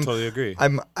 and no, I I'm, totally agree.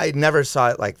 I never saw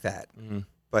it like that, Mhm.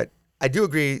 but I do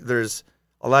agree. There's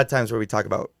a lot of times where we talk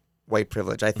about white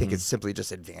privilege. I think Mm-hmm. it's simply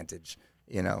just advantage.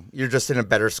 You know, you're just in a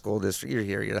better school district. You're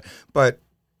here, you know. But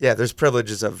yeah, there's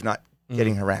privileges of not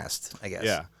getting harassed, I guess.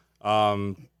 Yeah.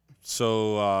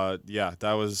 Yeah,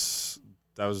 that was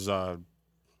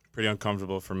pretty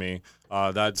uncomfortable for me.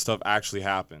 That stuff actually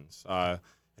happens.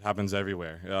 It happens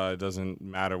everywhere. It doesn't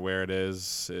matter where it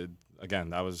is.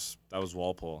 Again, that was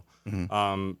Walpole.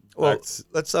 Well, That's-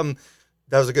 let's that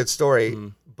was a good story,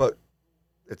 Mhm. but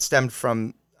it stemmed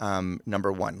from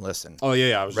number one. Listen. Oh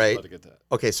yeah, I was Right. just about to get that.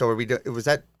 Okay, so are we? Was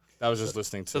that? That was just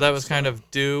listening to. So that the was kind story.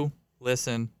 of do,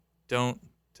 listen, don't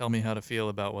tell me how to feel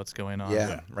about what's going on.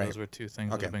 Yeah, right. Those were two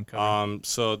things Okay. that have been covered.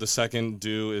 So the second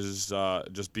do is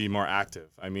just be more active.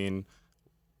 I mean,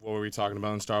 what were we talking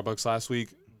about in Starbucks last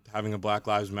week? Having a Black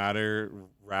Lives Matter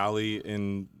rally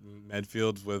in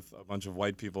Medfield with a bunch of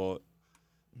white people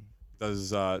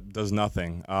does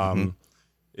nothing.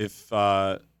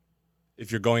 If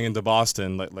you're going into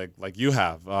Boston like you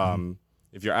have,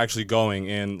 if you're actually going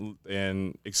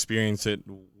and experience it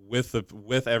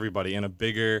with everybody in a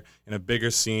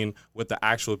bigger scene with the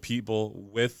actual people,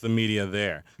 with the media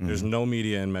there. There's no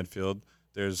media in Medfield.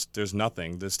 There's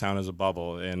nothing. This town is a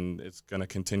bubble, and it's going to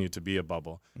continue to be a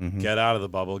bubble. Get out of the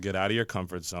bubble, get out of your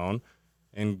comfort zone,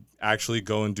 and actually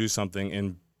go and do something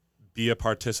and be a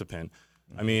participant.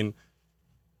 I mean,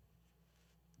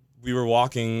 we were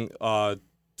walking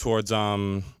towards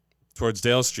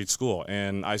Dale Street School,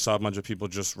 and I saw a bunch of people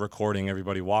just recording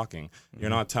everybody walking. You're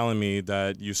not telling me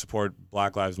that you support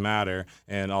Black Lives Matter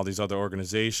and all these other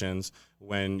organizations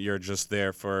when you're just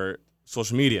there for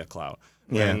social media clout.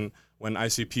 Yeah. When I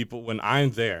see people, when I'm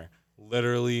there,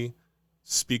 literally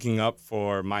speaking up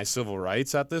for my civil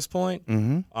rights at this point,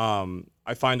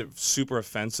 I find it super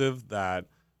offensive that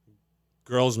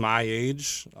girls my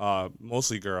age,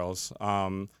 mostly girls,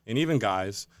 and even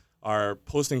guys, are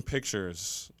posting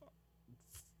pictures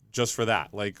just for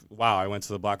that. Like, wow, I went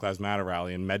to the Black Lives Matter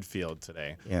rally in Medfield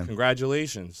today. Yeah.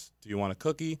 Congratulations. Do you want a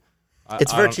cookie?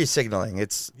 It's I don't- virtue signaling.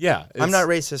 It's Yeah. I'm not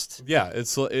racist. Yeah,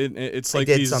 it's I like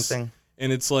did these something.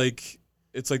 and it's like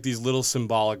these little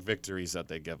symbolic victories that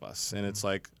they give us, and it's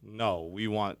like, no, we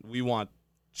want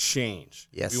change.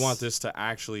 Yes. We want this to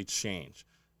actually change.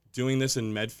 Doing this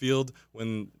in Medfield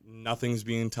when nothing's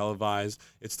being televised,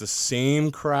 it's the same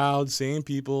crowd, same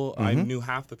people. I knew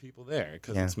half the people there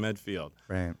because Yeah. it's Medfield.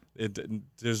 Right.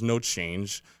 There's no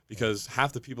change because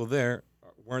half the people there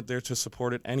weren't there to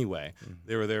support it anyway.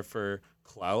 They were there for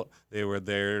clout. They were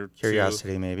there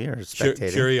Curiosity, maybe, or to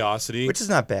spectating, curiosity, which is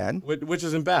not bad. which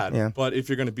isn't bad. Yeah. But if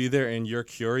you're going to be there and you're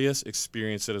curious,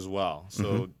 experience it as well.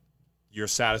 So you're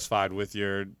satisfied with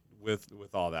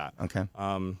with all that. Okay.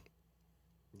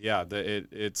 Yeah,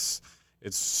 it's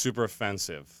super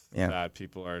offensive Yeah. that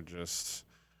people are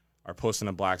posting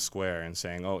a black square and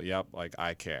saying, "Oh, yep, like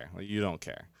I care." Like, you don't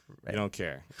care. Right. You don't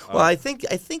care. Well, I think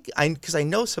because I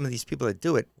know some of these people that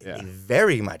do it, Yeah. they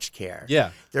very much care.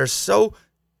 Yeah. They're so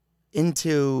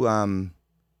into.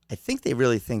 I think they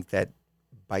really think that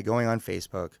by going on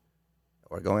Facebook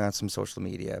or going on some social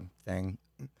media thing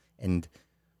and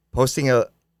posting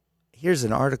here's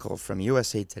an article from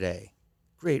USA Today,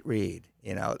 great read.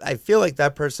 I feel like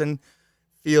that person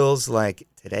feels like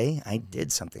today I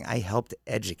did something. I helped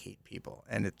educate people,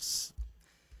 and it's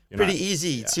You're pretty not- easy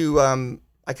yeah. to.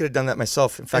 I could have done that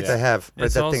myself. In fact, Yeah. I have read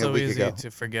It's that thing a also week easy ago. to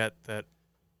forget that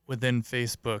within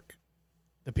Facebook,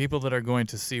 the people that are going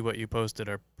to see what you posted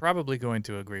are probably going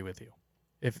to agree with you.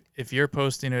 If you're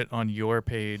posting it on your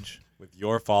page, With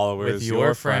your followers, with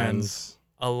your friends,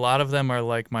 a lot of them are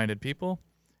like-minded people,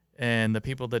 and the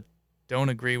people that don't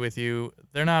agree with you,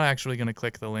 they're not actually going to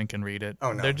click the link and read it.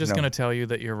 Oh, no, They're just no. going to tell you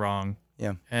that you're wrong.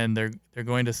 Yeah. And they're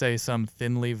going to say some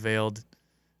thinly veiled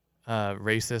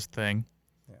racist thing,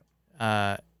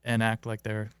 and act like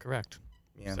they're correct.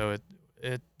 Yeah. So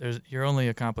you're only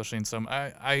accomplishing some.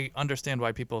 I understand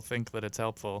why people think that it's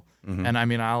helpful, Mhm. and I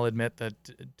mean I'll admit that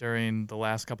during the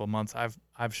last couple months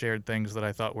I've shared things that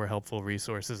I thought were helpful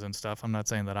resources and stuff. I'm not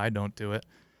saying that I don't do it,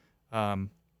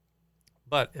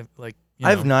 but if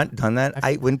I've not done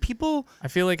that. When people I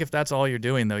feel like if that's all you're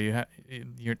doing though, you're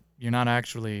not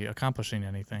actually accomplishing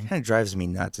anything. kind of drives me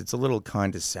nuts. It's a little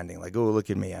condescending. Like, oh, look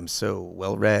at me. I'm so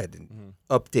well read and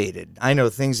updated. I know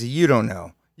things that you don't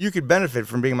know. You could benefit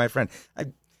from being my friend. I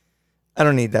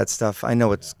don't need that stuff. I know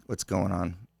what's going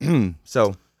on.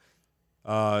 So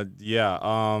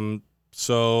The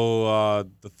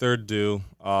third do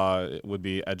would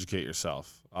be educate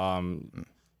yourself.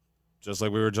 Just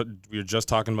like we were just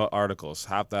talking about articles.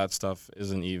 Half that stuff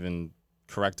isn't even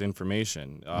correct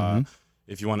information.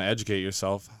 If you want to educate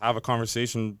yourself, have a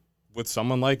conversation with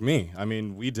someone like me. I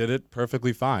mean, we did it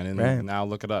perfectly fine, and Right. now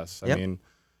look at us. Yep. I mean,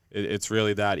 it's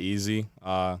really that easy.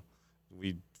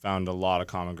 We found a lot of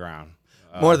common ground.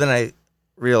 more than I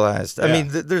realized. I yeah. mean,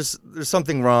 there's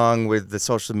something wrong with the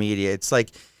social media. It's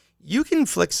like you can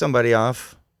flick somebody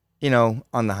off,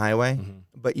 on the highway,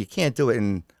 but you can't do it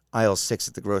in aisle 6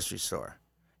 at the grocery store.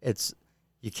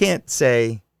 You can't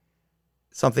say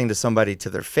something to somebody to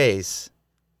their face,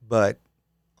 but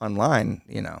online,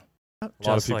 A lot of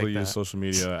Just people like use that. social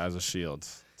media as a shield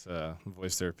to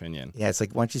voice their opinion. yeah, it's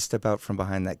like, why don't you step out from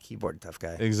behind that keyboard, tough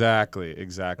guy? Exactly.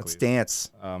 Let's dance.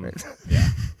 Right. Yeah.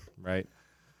 Right.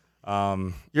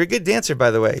 You're a good dancer,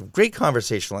 by the way. Great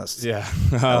conversationalist. Yeah.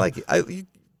 I like it.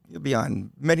 You'll be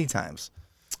on many times.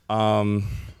 So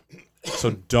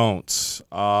don'ts.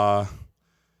 There are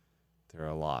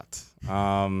a lot.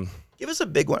 Give us a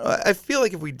big one. I feel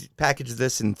like if we package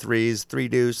this in 3s, 3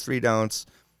 do's, 3 don'ts.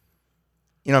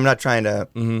 I'm not trying to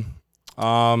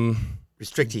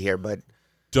restrict you here, but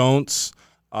Don'ts.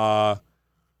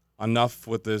 Enough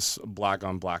with this black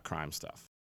on black crime stuff.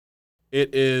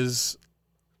 It's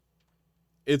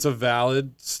a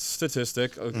valid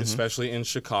statistic, especially in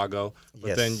Chicago,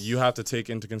 but then Yes. you have to take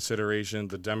into consideration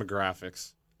the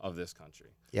demographics of this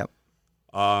country. Yep.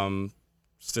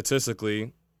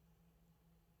 Statistically,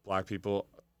 black people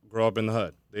grow up in the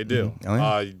hood. They do. Oh,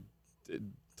 yeah.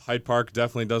 Hyde Park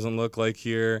definitely doesn't look like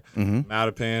here. Mhm.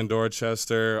 Mattapan,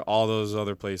 Dorchester, all those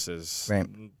other places. Right.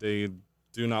 They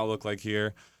do not look like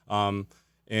here.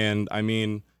 And I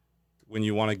mean, when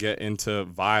you want to get into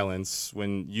violence,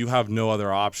 when you have no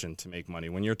other option to make money,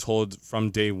 when you're told from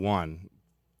day one,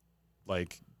 we're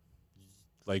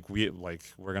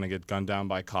gonna get gunned down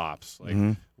by cops,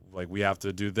 like we have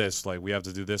to do this, like we have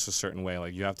to do this a certain way,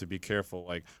 like you have to be careful,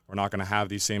 like we're not gonna have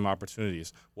these same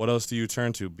opportunities. What else do you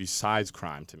turn to besides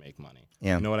crime to make money?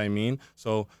 Yeah. You know what I mean?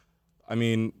 So, I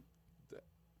mean,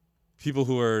 people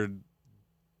who are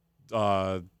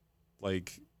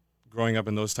growing up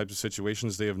in those types of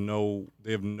situations, they have no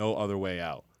other way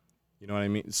out. You know what I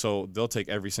mean? So they'll take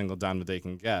every single dime that they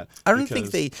can get. I don't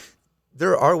think because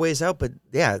there are ways out, but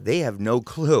yeah, they have no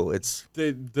clue.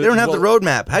 they don't have the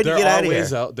roadmap. How do you get out of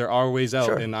here? There are ways out,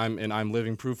 Sure. and I'm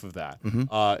living proof of that.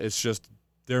 Mm-hmm. It's just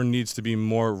there needs to be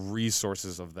more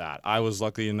resources of that. I was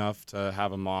lucky enough to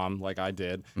have a mom like I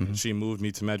did, and she moved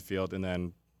me to Medfield, and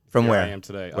then From here where? I am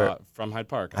today. Where? From Hyde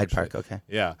Park. Hyde actually. Park, okay.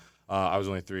 Yeah, I was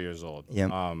only 3 years old.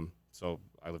 Yeah. So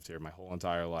I lived here my whole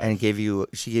entire life. And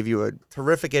she gave you a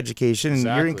terrific education, and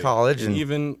you're in Exactly. college. And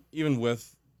And even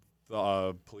with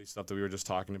the police stuff that we were just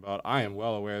talking about, I am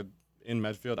well aware in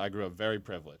Medfield I grew up very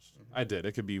privileged. I did.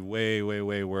 It could be way, way,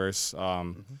 way worse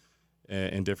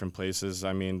in different places.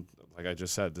 I mean, like I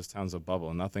just said, this town's a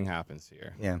bubble. Nothing happens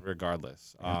here, Yeah.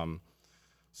 regardless.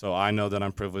 So I know that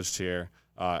I'm privileged here.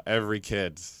 Every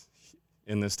kid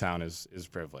in this town is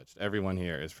privileged. Everyone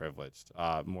here is privileged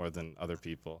more than other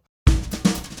people.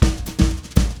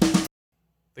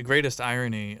 the greatest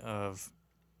irony of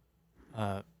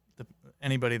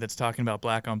anybody that's talking about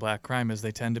black on black crime is they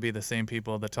tend to be the same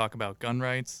people that talk about gun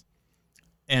rights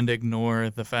and ignore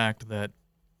the fact that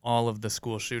all of the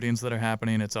school shootings that are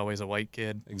happening, it's always a white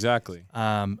kid. Exactly.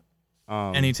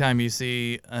 Anytime you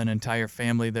see an entire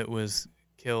family that was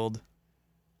killed,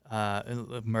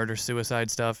 murder, suicide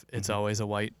stuff, it's always a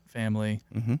white family.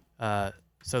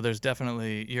 So there's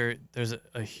definitely there's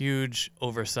a huge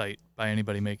oversight by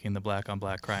anybody making the black on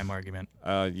black crime argument.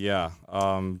 Yeah.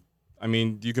 I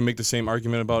mean, you can make the same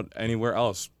argument about anywhere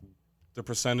else. The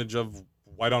percentage of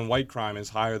white on white crime is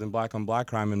higher than black on black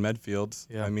crime in Medfield.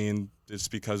 Yeah. I mean, it's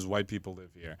because white people live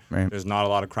here. Right. There's not a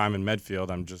lot of crime in Medfield.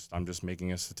 I'm just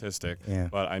making a statistic. Yeah.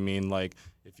 But I mean, like,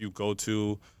 if you go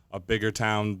to a bigger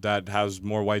town that has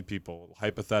more white people,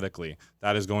 hypothetically,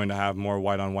 that is going to have more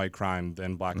white on white crime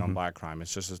than black on black crime.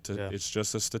 It's just it's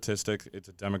just a statistic. It's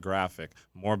a demographic.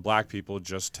 More black people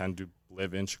just tend to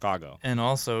live in Chicago. And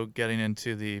also getting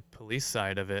into the police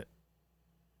side of it,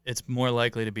 it's more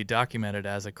likely to be documented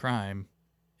as a crime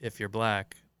if you're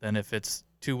black than if it's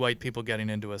two white people getting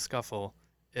into a scuffle.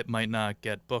 It might not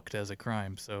get booked as a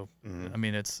crime. So, I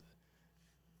mean,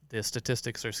 the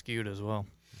statistics are skewed as well.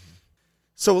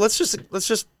 So let's just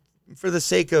for the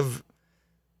sake of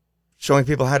showing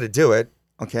people how to do it,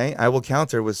 okay, I will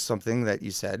counter with something that you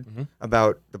said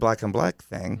about the black on black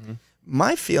thing.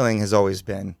 My feeling has always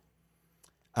been,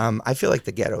 I feel like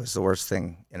the ghetto is the worst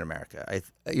thing in America.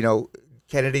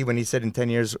 Kennedy, when he said in 10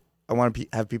 years, I want to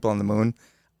have people on the moon,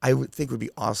 I would think it would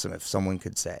be awesome if someone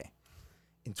could say,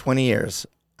 in 20 years,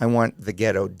 I want the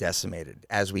ghetto decimated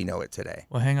as we know it today.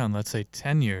 Well, hang on. Let's say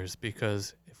 10 years,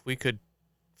 because if we could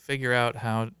figure out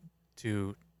how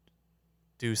to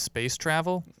do space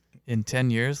travel in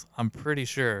 10 years, I'm pretty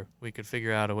sure we could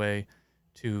figure out a way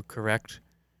to correct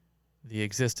the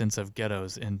existence of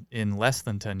ghettos in less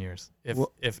than 10 years,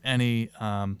 if any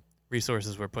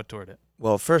resources were put toward it.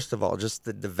 Well, first of all, just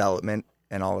the development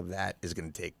and all of that is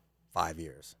going to take 5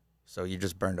 years. So you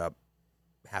just burned up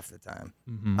half the time.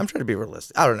 I'm trying to be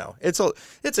realistic. I don't know.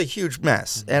 It's a huge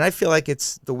mess, and I feel like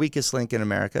it's the weakest link in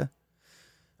America.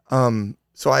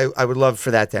 So I would love for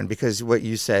that then, because what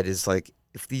you said is like,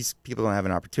 if these people don't have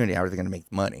an opportunity, how are they going to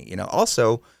make money?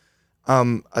 Also,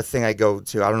 a thing I go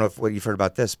to, I don't know what you've heard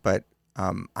about this, but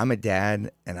I'm a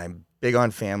dad and I'm big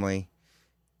on family,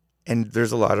 and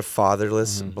there's a lot of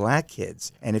fatherless black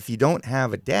kids. And if you don't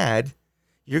have a dad,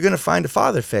 you're going to find a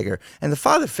father figure. And the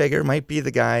father figure might be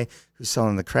the guy who's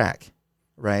selling the crack,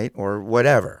 right? Or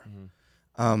whatever.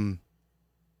 And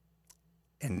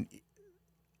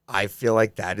I feel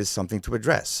like that is something to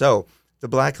address. So the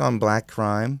black on black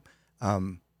crime,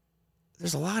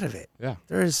 there's a lot of it. Yeah.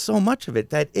 There is so much of it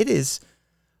that it is,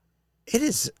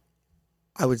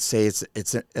 I would say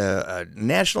it's a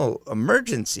national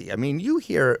emergency. I mean,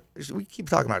 we keep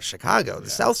talking about Chicago, the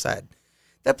South Side.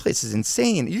 That place is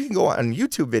insane. You can go on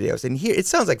YouTube videos and hear, it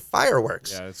sounds like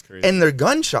fireworks. Yeah, it's crazy. And they're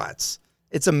gunshots.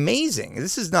 It's amazing.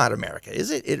 This is not America,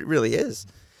 is it? It really is.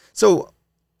 So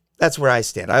that's where I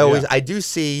stand. I do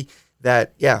see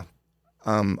that,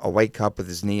 a white cop with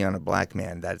his knee on a black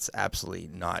man, that's absolutely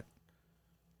not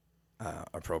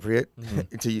appropriate.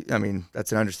 I mean,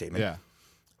 that's an understatement. Yeah.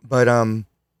 But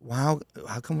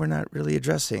how come we're not really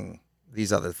addressing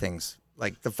these other things,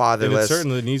 like the fatherless, it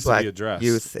certainly needs to black be addressed.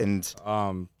 youth, and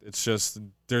it's just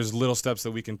there's little steps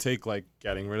that we can take, like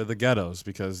getting rid of the ghettos,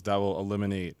 because that will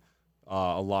eliminate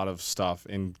a lot of stuff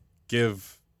and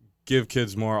give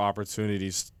kids more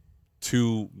opportunities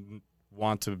to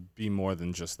want to be more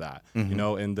than just that,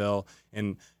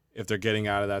 and if they're getting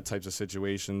out of that types of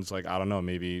situations, like, I don't know,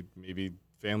 maybe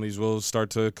families will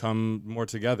start to come more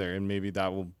together, and maybe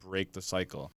that will break the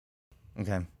cycle.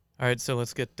 okay. All right, so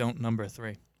let's get don't number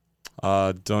 3.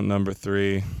 Don't number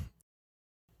 3.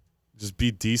 Just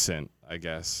be decent, I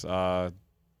guess. I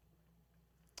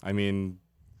mean,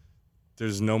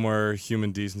 there's no more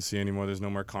human decency anymore. There's no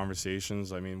more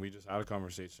conversations. I mean, we just had a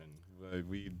conversation.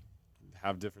 We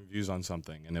have different views on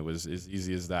something, and it was as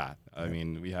easy as that. I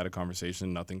mean, we had a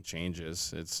conversation. Nothing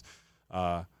changes. It's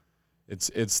the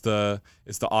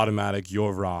automatic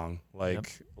 "you're wrong."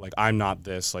 Like I'm not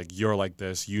this. Like, you're like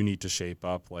this. You need to shape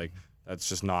up. Like, that's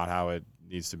just not how it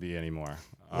needs to be anymore.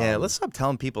 Yeah, let's stop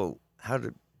telling people how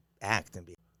to act and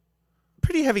be.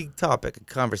 Pretty heavy topic of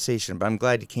conversation, but I'm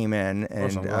glad you came in,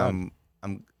 and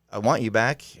I want you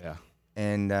back. Yeah.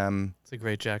 And It's a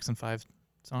great Jackson 5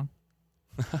 song.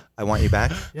 I want you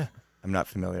back. Yeah. I'm not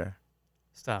familiar.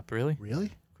 Stop, really? Really?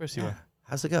 Of course you are.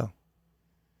 How's it go?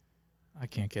 I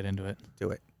can't get into it. Do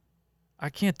it. I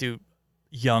can't do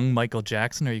young Michael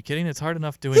Jackson. Are you kidding? It's hard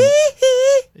enough doing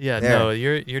Yeah, There. no,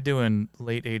 you're doing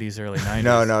late 80s, early 90s.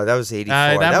 No, that was 84.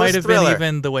 That that might was have Thriller. been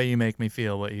even The Way You Make Me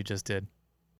Feel, what you just did.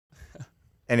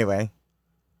 Anyway,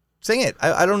 sing it.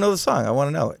 I don't know the song. I want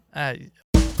to know it.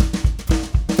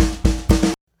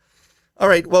 All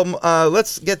right. Well,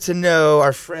 let's get to know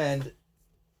our friend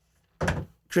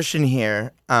Christian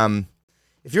here.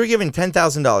 If you were given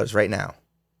 $10,000 right now,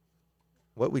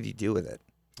 what would you do with it?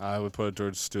 I would put it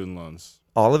towards student loans.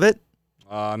 All of it?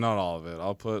 Not all of it.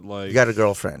 I'll put like. You got a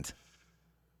girlfriend.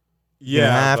 Yeah,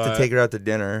 You have but to take her out to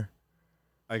dinner.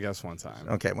 I guess one time.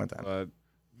 Okay, one time. But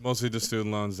mostly just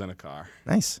student loans and a car.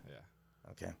 Nice.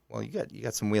 Yeah. Okay. Well, you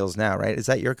got some wheels now, right? Is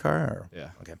that your car? Or? Yeah.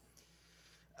 Okay.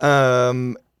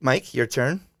 Mike, your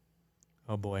turn.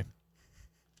 Oh, boy.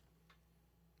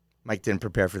 Mike didn't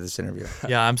prepare for this interview.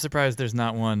 Yeah, I'm surprised there's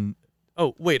not one.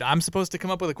 Oh, wait, I'm supposed to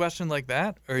come up with a question like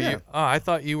that? Or Yeah. you? Oh, I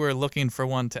thought you were looking for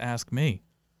one to ask me.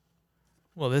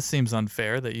 Well, this seems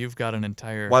unfair that you've got an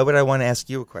entire. Why would I want to ask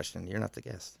you a question? You're not the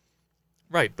guest.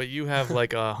 Right, but you have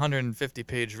like a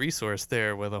 150-page resource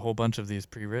there with a whole bunch of these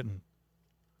pre-written.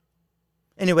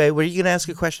 Anyway, were you going to ask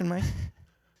a question, Mike?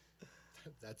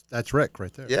 That's Rick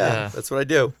right there. Yeah. That's what I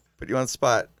do. Put you on the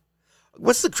spot.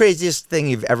 What's the craziest thing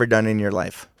you've ever done in your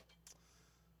life?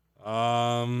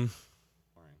 Uh,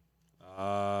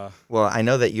 Well, I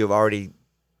know that you've already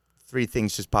 3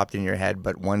 things just popped in your head,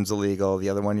 but one's illegal, the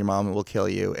other one your mom will kill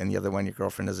you, and the other one your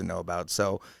girlfriend doesn't know about.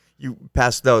 So you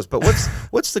passed those. But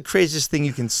what's the craziest thing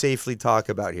you can safely talk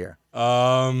about here?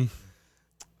 I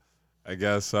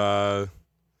guess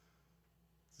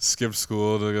skip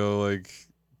school to go like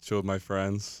chill with my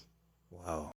friends.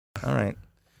 Wow. All right.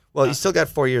 Well, you still got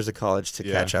 4 years of college to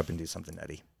Yeah. catch up and do something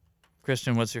nutty.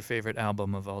 Christian, what's your favorite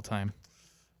album of all time?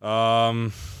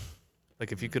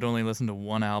 Like, if you could only listen to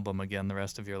one album again the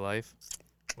rest of your life,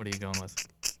 what are you going with?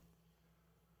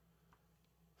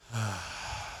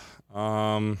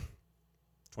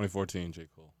 2014, J.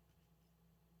 Cole.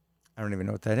 I don't even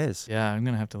know what that is. Yeah, I'm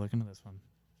going to have to look into this one.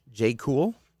 J.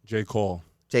 Cool? J. Cole.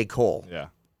 J. Cole. Yeah.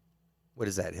 What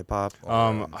is that? Hip hop?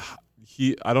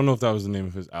 I don't know if that was the name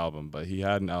of his album, but he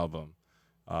had an album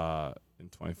in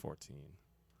 2014.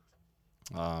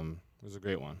 It was a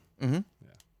great one. Mm-hmm.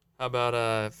 How about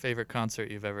a favorite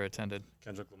concert you've ever attended?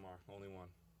 Kendrick Lamar, only one.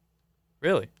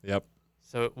 Really? Yep.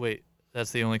 So, wait, that's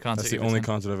the only concert That's the you've only attended?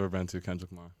 concert I've ever been to,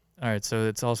 Kendrick Lamar. All right, so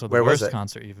it's also the Where was worst it?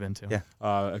 concert you've been to. Yeah.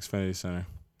 Xfinity Center.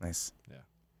 Nice.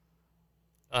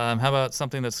 How about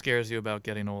something that scares you about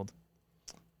getting old?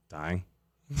 Dying.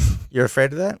 You're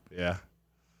afraid of that? Yeah.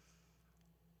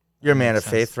 You're a man of Makes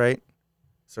sense. faith, right?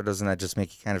 So doesn't that just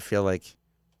make you kind of feel like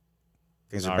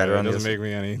things are Not better really. on It the doesn't other make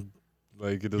me any.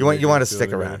 Like it doesn't You want make you me want to feel stick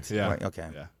any better. around. Yeah. Okay.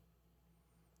 Yeah.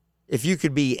 If you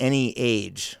could be any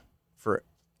age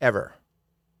forever,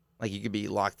 like you could be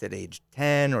locked at age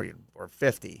 10 or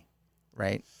 50,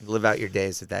 right? Live out your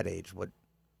days at that age. Where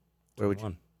would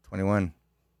you? 21.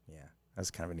 Yeah, that's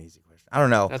kind of an easy question. I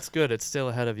don't know. That's good. It's still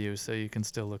ahead of you, so you can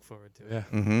still look forward to it. Yeah.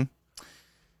 Mm-hmm.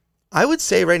 I would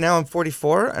say right now I'm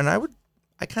 44, and I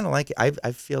kind of like it.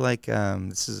 I feel like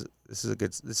this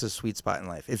is a sweet spot in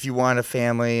life. If you want a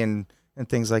family and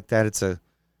things like that, it's a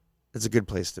good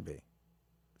place to be.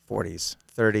 40s,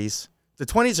 30s, the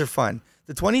 20s are fun.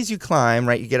 The 20s you climb,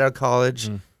 right? You get out of college,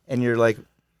 and you're like,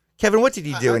 Kevin, what did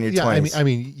you do in your 20s? I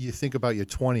mean, you think about your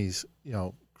 20s. You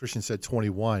know, Christian said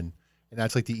 21, and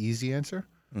that's like the easy answer.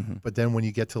 Mm-hmm. But then when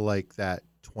you get to like that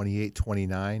 28,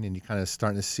 29, and you kind of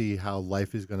starting to see how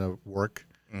life is going to work,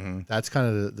 Mm-hmm. that's kind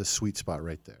of the sweet spot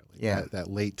right there. Like Yeah. that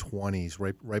late 20s,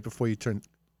 right before you turn,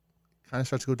 kind of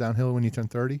starts to go downhill when you turn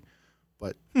 30.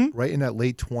 But right in that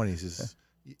late 20s is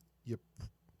you're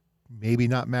maybe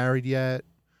not married yet,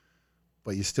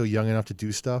 but you're still young enough to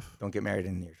do stuff. Don't get married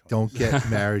in your 20s. Don't get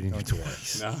married in your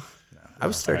 20s. No. I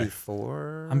was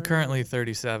 34. I'm currently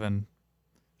 37.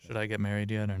 Should I get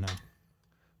married yet or no?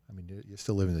 I mean, you're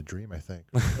still living the dream, I think.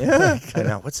 Yeah, I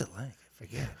know. What's it like? I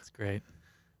forget. It's great.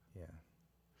 Yeah.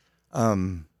 I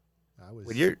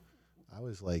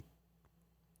was like,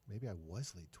 maybe I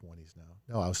was late 20s now.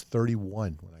 No, I was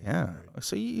 31 when I got Yeah. married.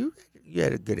 So you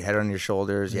had a good head on your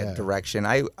shoulders. You Yeah. had direction.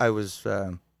 I was.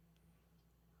 I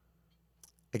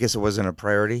guess it wasn't a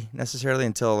priority necessarily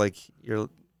until like you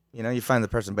find the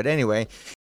person. But anyway,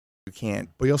 you can't.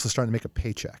 But you're also starting to make a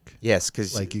paycheck. Yes,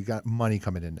 because Like you got money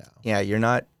coming in now. yeah, you're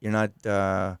not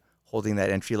holding that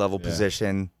entry level Yeah.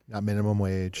 position. Not minimum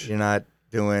wage. You're not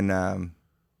doing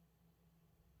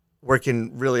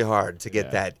working really hard to get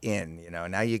Yeah. that in.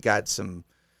 Now you got some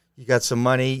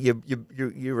money.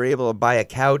 You were able to buy a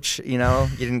couch. You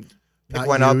didn't pick Not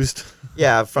one used. up.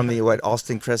 Yeah, from the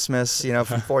Alston Christmas.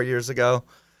 From 4 years ago.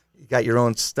 You got your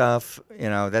own stuff.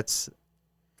 That's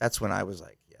when I was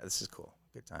like, yeah, this is cool.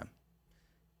 good time.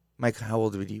 Mike, how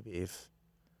old would you be if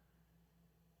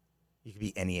you could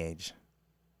be any age?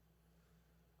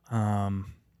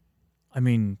 I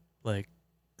mean, like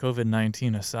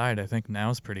COVID-19 aside, I think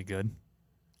now's pretty good.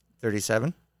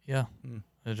 37? Yeah. Mm.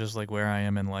 It's just like where I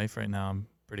am in life right now, I'm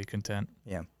pretty content.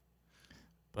 Yeah.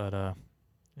 But yeah,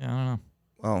 I don't know.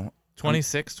 Well,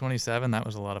 26, 27, that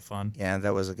was a lot of fun. yeah,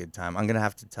 that was a good time. I'm going to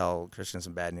have to tell Christian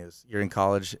some bad news. You're in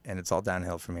college, and it's all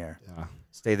downhill from here. Yeah.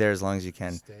 Stay there as long as you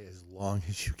can. Stay as long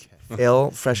as you can.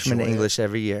 Fail freshman Enjoy it. English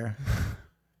every year.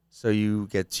 So you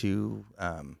get to,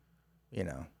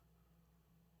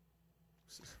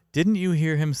 Didn't you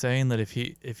hear him saying that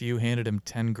if you handed him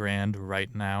 10 grand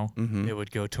right now, mhm. it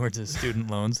would go towards his student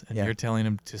loans, and Yeah. you're telling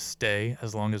him to stay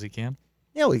as long as he can?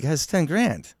 Yeah, well, he has 10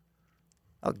 grand.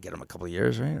 I'll get him a couple of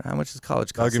years, right? How much does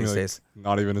college That'll cost give me these like days?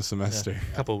 not even a semester.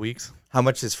 A couple weeks. How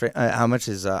much is,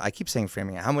 I keep saying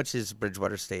Framingham. How much is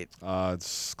Bridgewater State?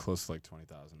 It's close to like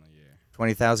 20,000 a year.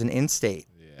 20,000 in state.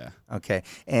 Yeah. Okay.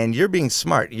 And you're being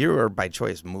smart. You are by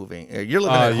choice moving. You're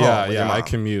living at home. Yeah, with your yeah. I mom.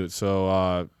 commute.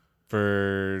 So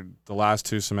for the last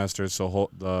 2 semesters, so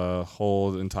the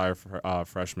whole entire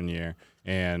freshman year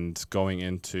and going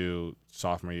into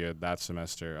sophomore year, that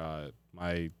semester,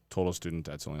 my total student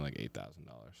debt's only like $8,000.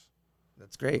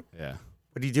 That's great. Yeah.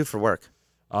 What do you do for work?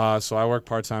 So I work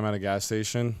part-time at a gas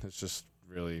station. It's just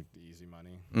really easy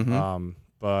money. Mhm.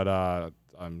 But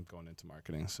I'm going into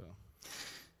marketing, so.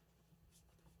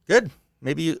 Good.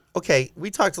 Maybe you, okay,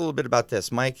 we talked a little bit about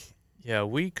this. Mike, Yeah,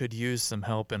 we could use some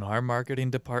help in our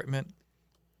marketing department,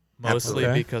 mostly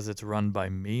Okay. because it's run by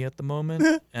me at the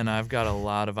moment, and I've got a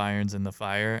lot of irons in the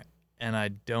fire, and I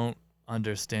don't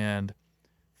understand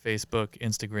Facebook,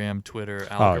 Instagram, Twitter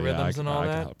algorithms and all I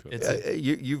can that. help you with It's that.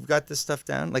 you've got this stuff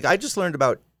down? Like, I just learned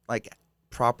about, like,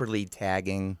 properly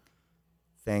tagging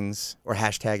things or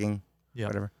hashtagging, Yeah.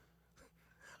 whatever.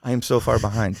 I am so far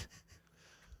behind.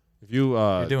 If you doing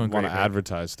want great, to Rick.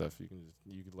 advertise stuff, you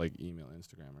could like email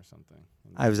Instagram or something.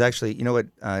 I was actually, you know what,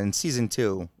 in season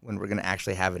 2, when we're going to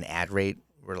actually have an ad rate,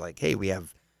 we're like, hey, we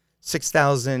have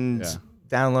 6,000 Yeah.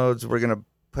 downloads. We're going to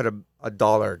put a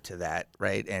dollar to that,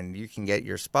 right? And you can get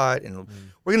your spot, and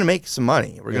we're going to make some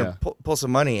money. We're going Yeah. to pull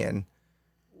some money in,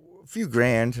 a few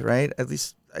grand, right? At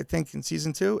least I think in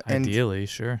season 2. And ideally,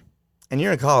 sure. and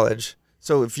you're in college.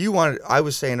 So if you want, I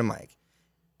was saying to Mike,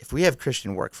 if we have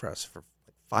Christian work for us for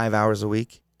 5 hours a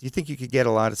week, do you think you could get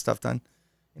a lot of stuff done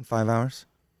in 5 hours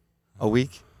a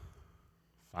week?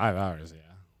 5 hours,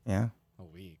 yeah, Yeah. a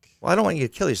week. Well, I don't want you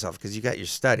to kill yourself because you got your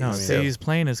studies. No, too. see, he's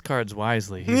playing his cards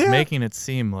wisely. He's Yeah. making it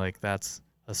seem like that's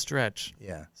a stretch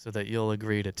Yeah. so that you'll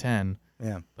agree to 10,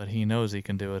 Yeah. but he knows he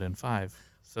can do it in 5.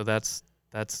 So that's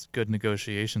good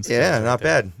negotiation skills. Yeah. right Not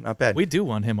there. bad. Not bad. We do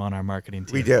want him on our marketing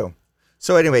team. We do.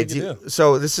 So anyway, think you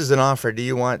so this is an offer. Do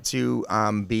you want to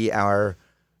be our,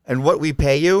 and what we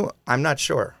pay you? I'm not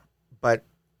sure, but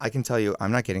I can tell you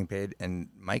I'm not getting paid, and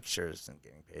Mike sure isn't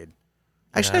getting paid.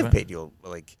 Actually, I've haven't? paid you,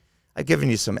 like, I've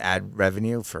given you some ad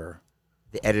revenue for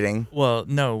the editing. Well,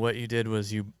 no, what you did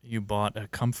was you bought a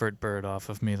comfort bird off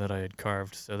of me that I had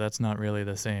carved, so that's not really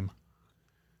the same.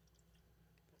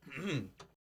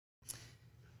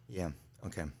 Yeah.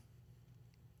 Okay.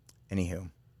 Anywho,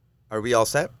 are we all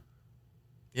set?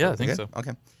 Yeah, I think Okay, so.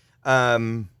 Okay. I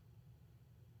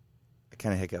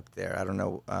kind of hiccuped there. I don't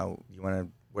know. You want to?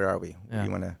 Where are we? Yeah.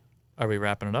 You want to? Are we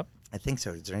wrapping it up? I think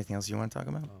so. Is there anything else you want to talk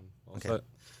about? All Okay. set.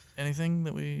 Anything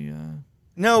that we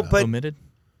No, but omitted?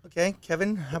 okay.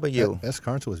 Kevin, how about you? Best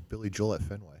concert was Billy Joel at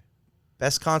Fenway.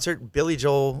 Best concert, Billy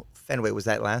Joel Fenway. Was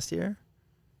that last year?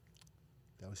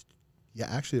 That was, yeah,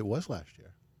 actually it was last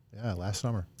year. Yeah, last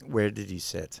summer. Where did you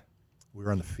sit? We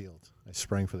were on the field. I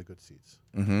sprang for the good seats.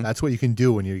 Mm-hmm. That's what you can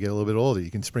do when you get a little bit older.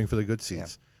 You can spring for the good Yeah.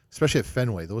 seats, especially at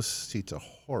Fenway. Those seats are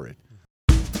horrid.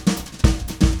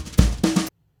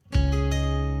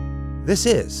 This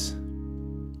is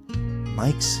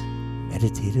Mike's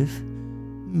Meditative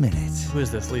Minute. Who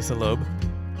is this, Lisa Loeb?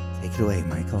 Take it away,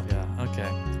 Michael. Yeah, okay.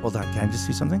 Hold on. Can I just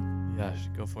do something? Yeah,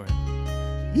 go for it.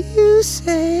 You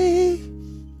say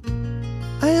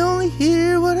I only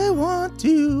hear what I want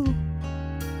to.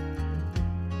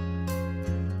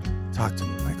 Talk to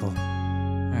me, Michael.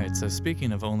 All right, so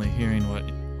speaking of only hearing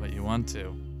what you want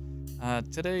to,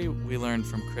 today we learned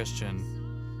from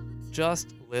Christian,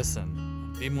 just listen.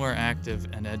 Be more active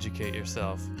and educate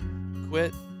yourself.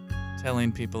 Quit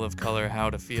telling people of color how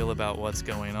to feel about what's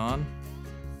going on.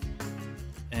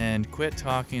 And quit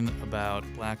talking about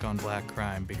black on black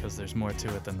crime because there's more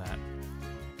to it than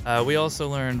that. We also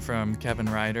learned from Kevin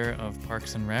Ryder of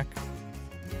Parks and Rec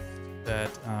that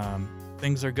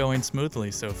things are going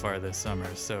smoothly so far this summer.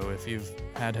 So if you've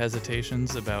had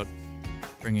hesitations about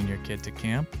bringing your kid to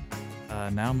camp,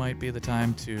 now might be the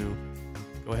time to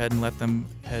go ahead and let them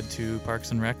head to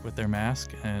Parks and Rec with their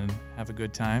mask and have a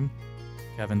good time.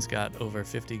 Kevin's got over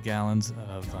 50 gallons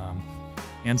of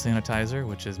hand sanitizer,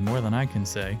 which is more than I can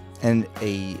say. And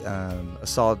a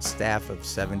solid staff of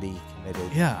 70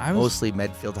 committed, Yeah, I was mostly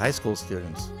Medfield High School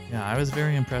students.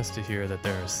 very impressed to hear that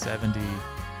there are 70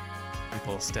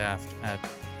 people staffed at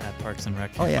Parks and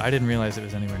Rec. Oh, yeah. I didn't realize it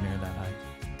was anywhere near that high.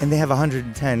 And they have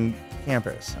 110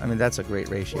 campers. I mean, that's a great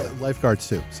ratio. Well, lifeguards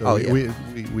too. So Oh,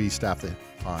 we staff the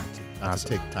pond to not to Awesome.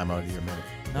 take time out of your minute.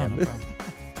 No, no problem.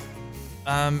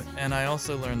 And I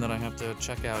also learned that I have to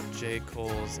check out J.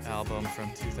 Cole's album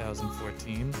from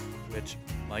 2014, which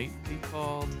might be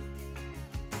called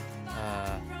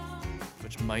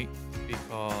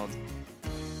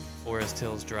Forest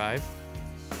Hills Drive.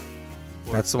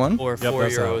 That's the one? Or Yep, For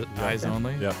that's Your out. Yeah. Eyes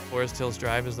Only. Yep. Forest Hills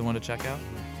Drive is the one to check out.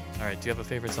 All right. Do you have a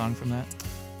favorite song from that?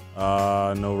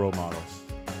 No role models.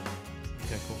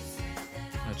 Okay, cool.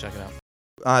 I'm gonna check it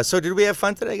out. So did we have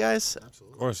fun today, guys?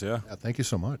 Of course, yeah. Yeah, thank you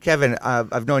so much. Kevin,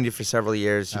 I've known you for several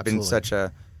years. You've been Absolutely.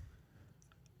 such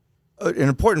an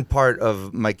important part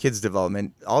of my kids'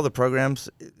 development. All the programs,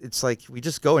 it's like we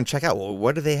just go and check out. Well,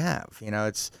 what do they have? You know,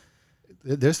 it's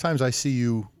There's times I see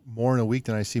you more in a week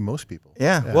than I see most people.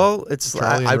 yeah. Yeah. Well, it's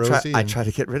Charlie I and try. Rosie I and- try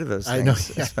to get rid of those I things know,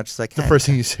 as yeah. much as I It's the can. first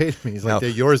thing you say to me is like, No. they're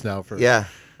yours now. For Yeah,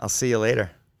 I'll see you later.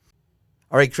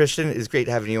 All right, Christian, it's great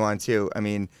having you on too. I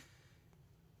mean,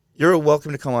 you're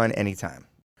welcome to come on anytime,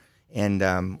 and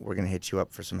we're gonna hit you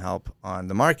up for some help on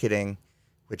the marketing,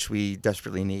 which we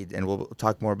desperately need, and we'll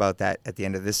talk more about that at the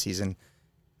end of this season,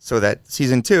 so that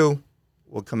season 2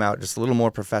 will come out just a little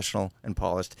more professional and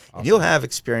polished, and you'll have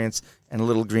experience and a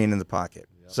little green in the pocket.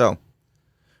 So,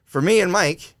 for me and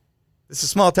Mike, this is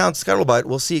Small Town Scuttlebutt.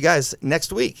 We'll see you guys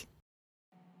next week.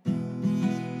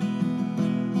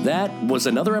 That was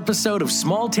another episode of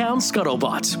Small Town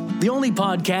Scuttlebutt, the only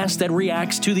podcast that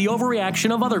reacts to the overreaction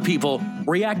of other people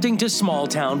reacting to small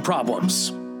town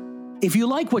problems. If you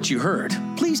like what you heard,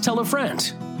 please tell a friend.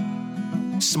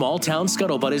 Small Town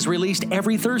Scuttlebutt is released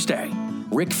every Thursday.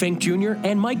 Rick Fink Jr.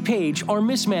 and Mike Page are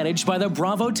mismanaged by the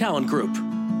Bravo Talent Group.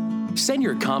 Send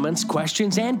your comments,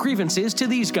 questions, and grievances to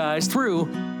these guys through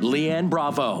Leanne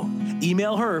Bravo.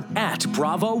 Email her at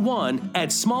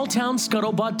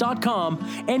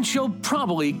bravo1@smalltownscuttlebutt.com and she'll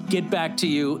probably get back to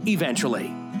you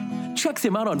eventually. Check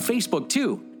them out on Facebook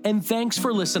too, and thanks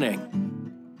for listening.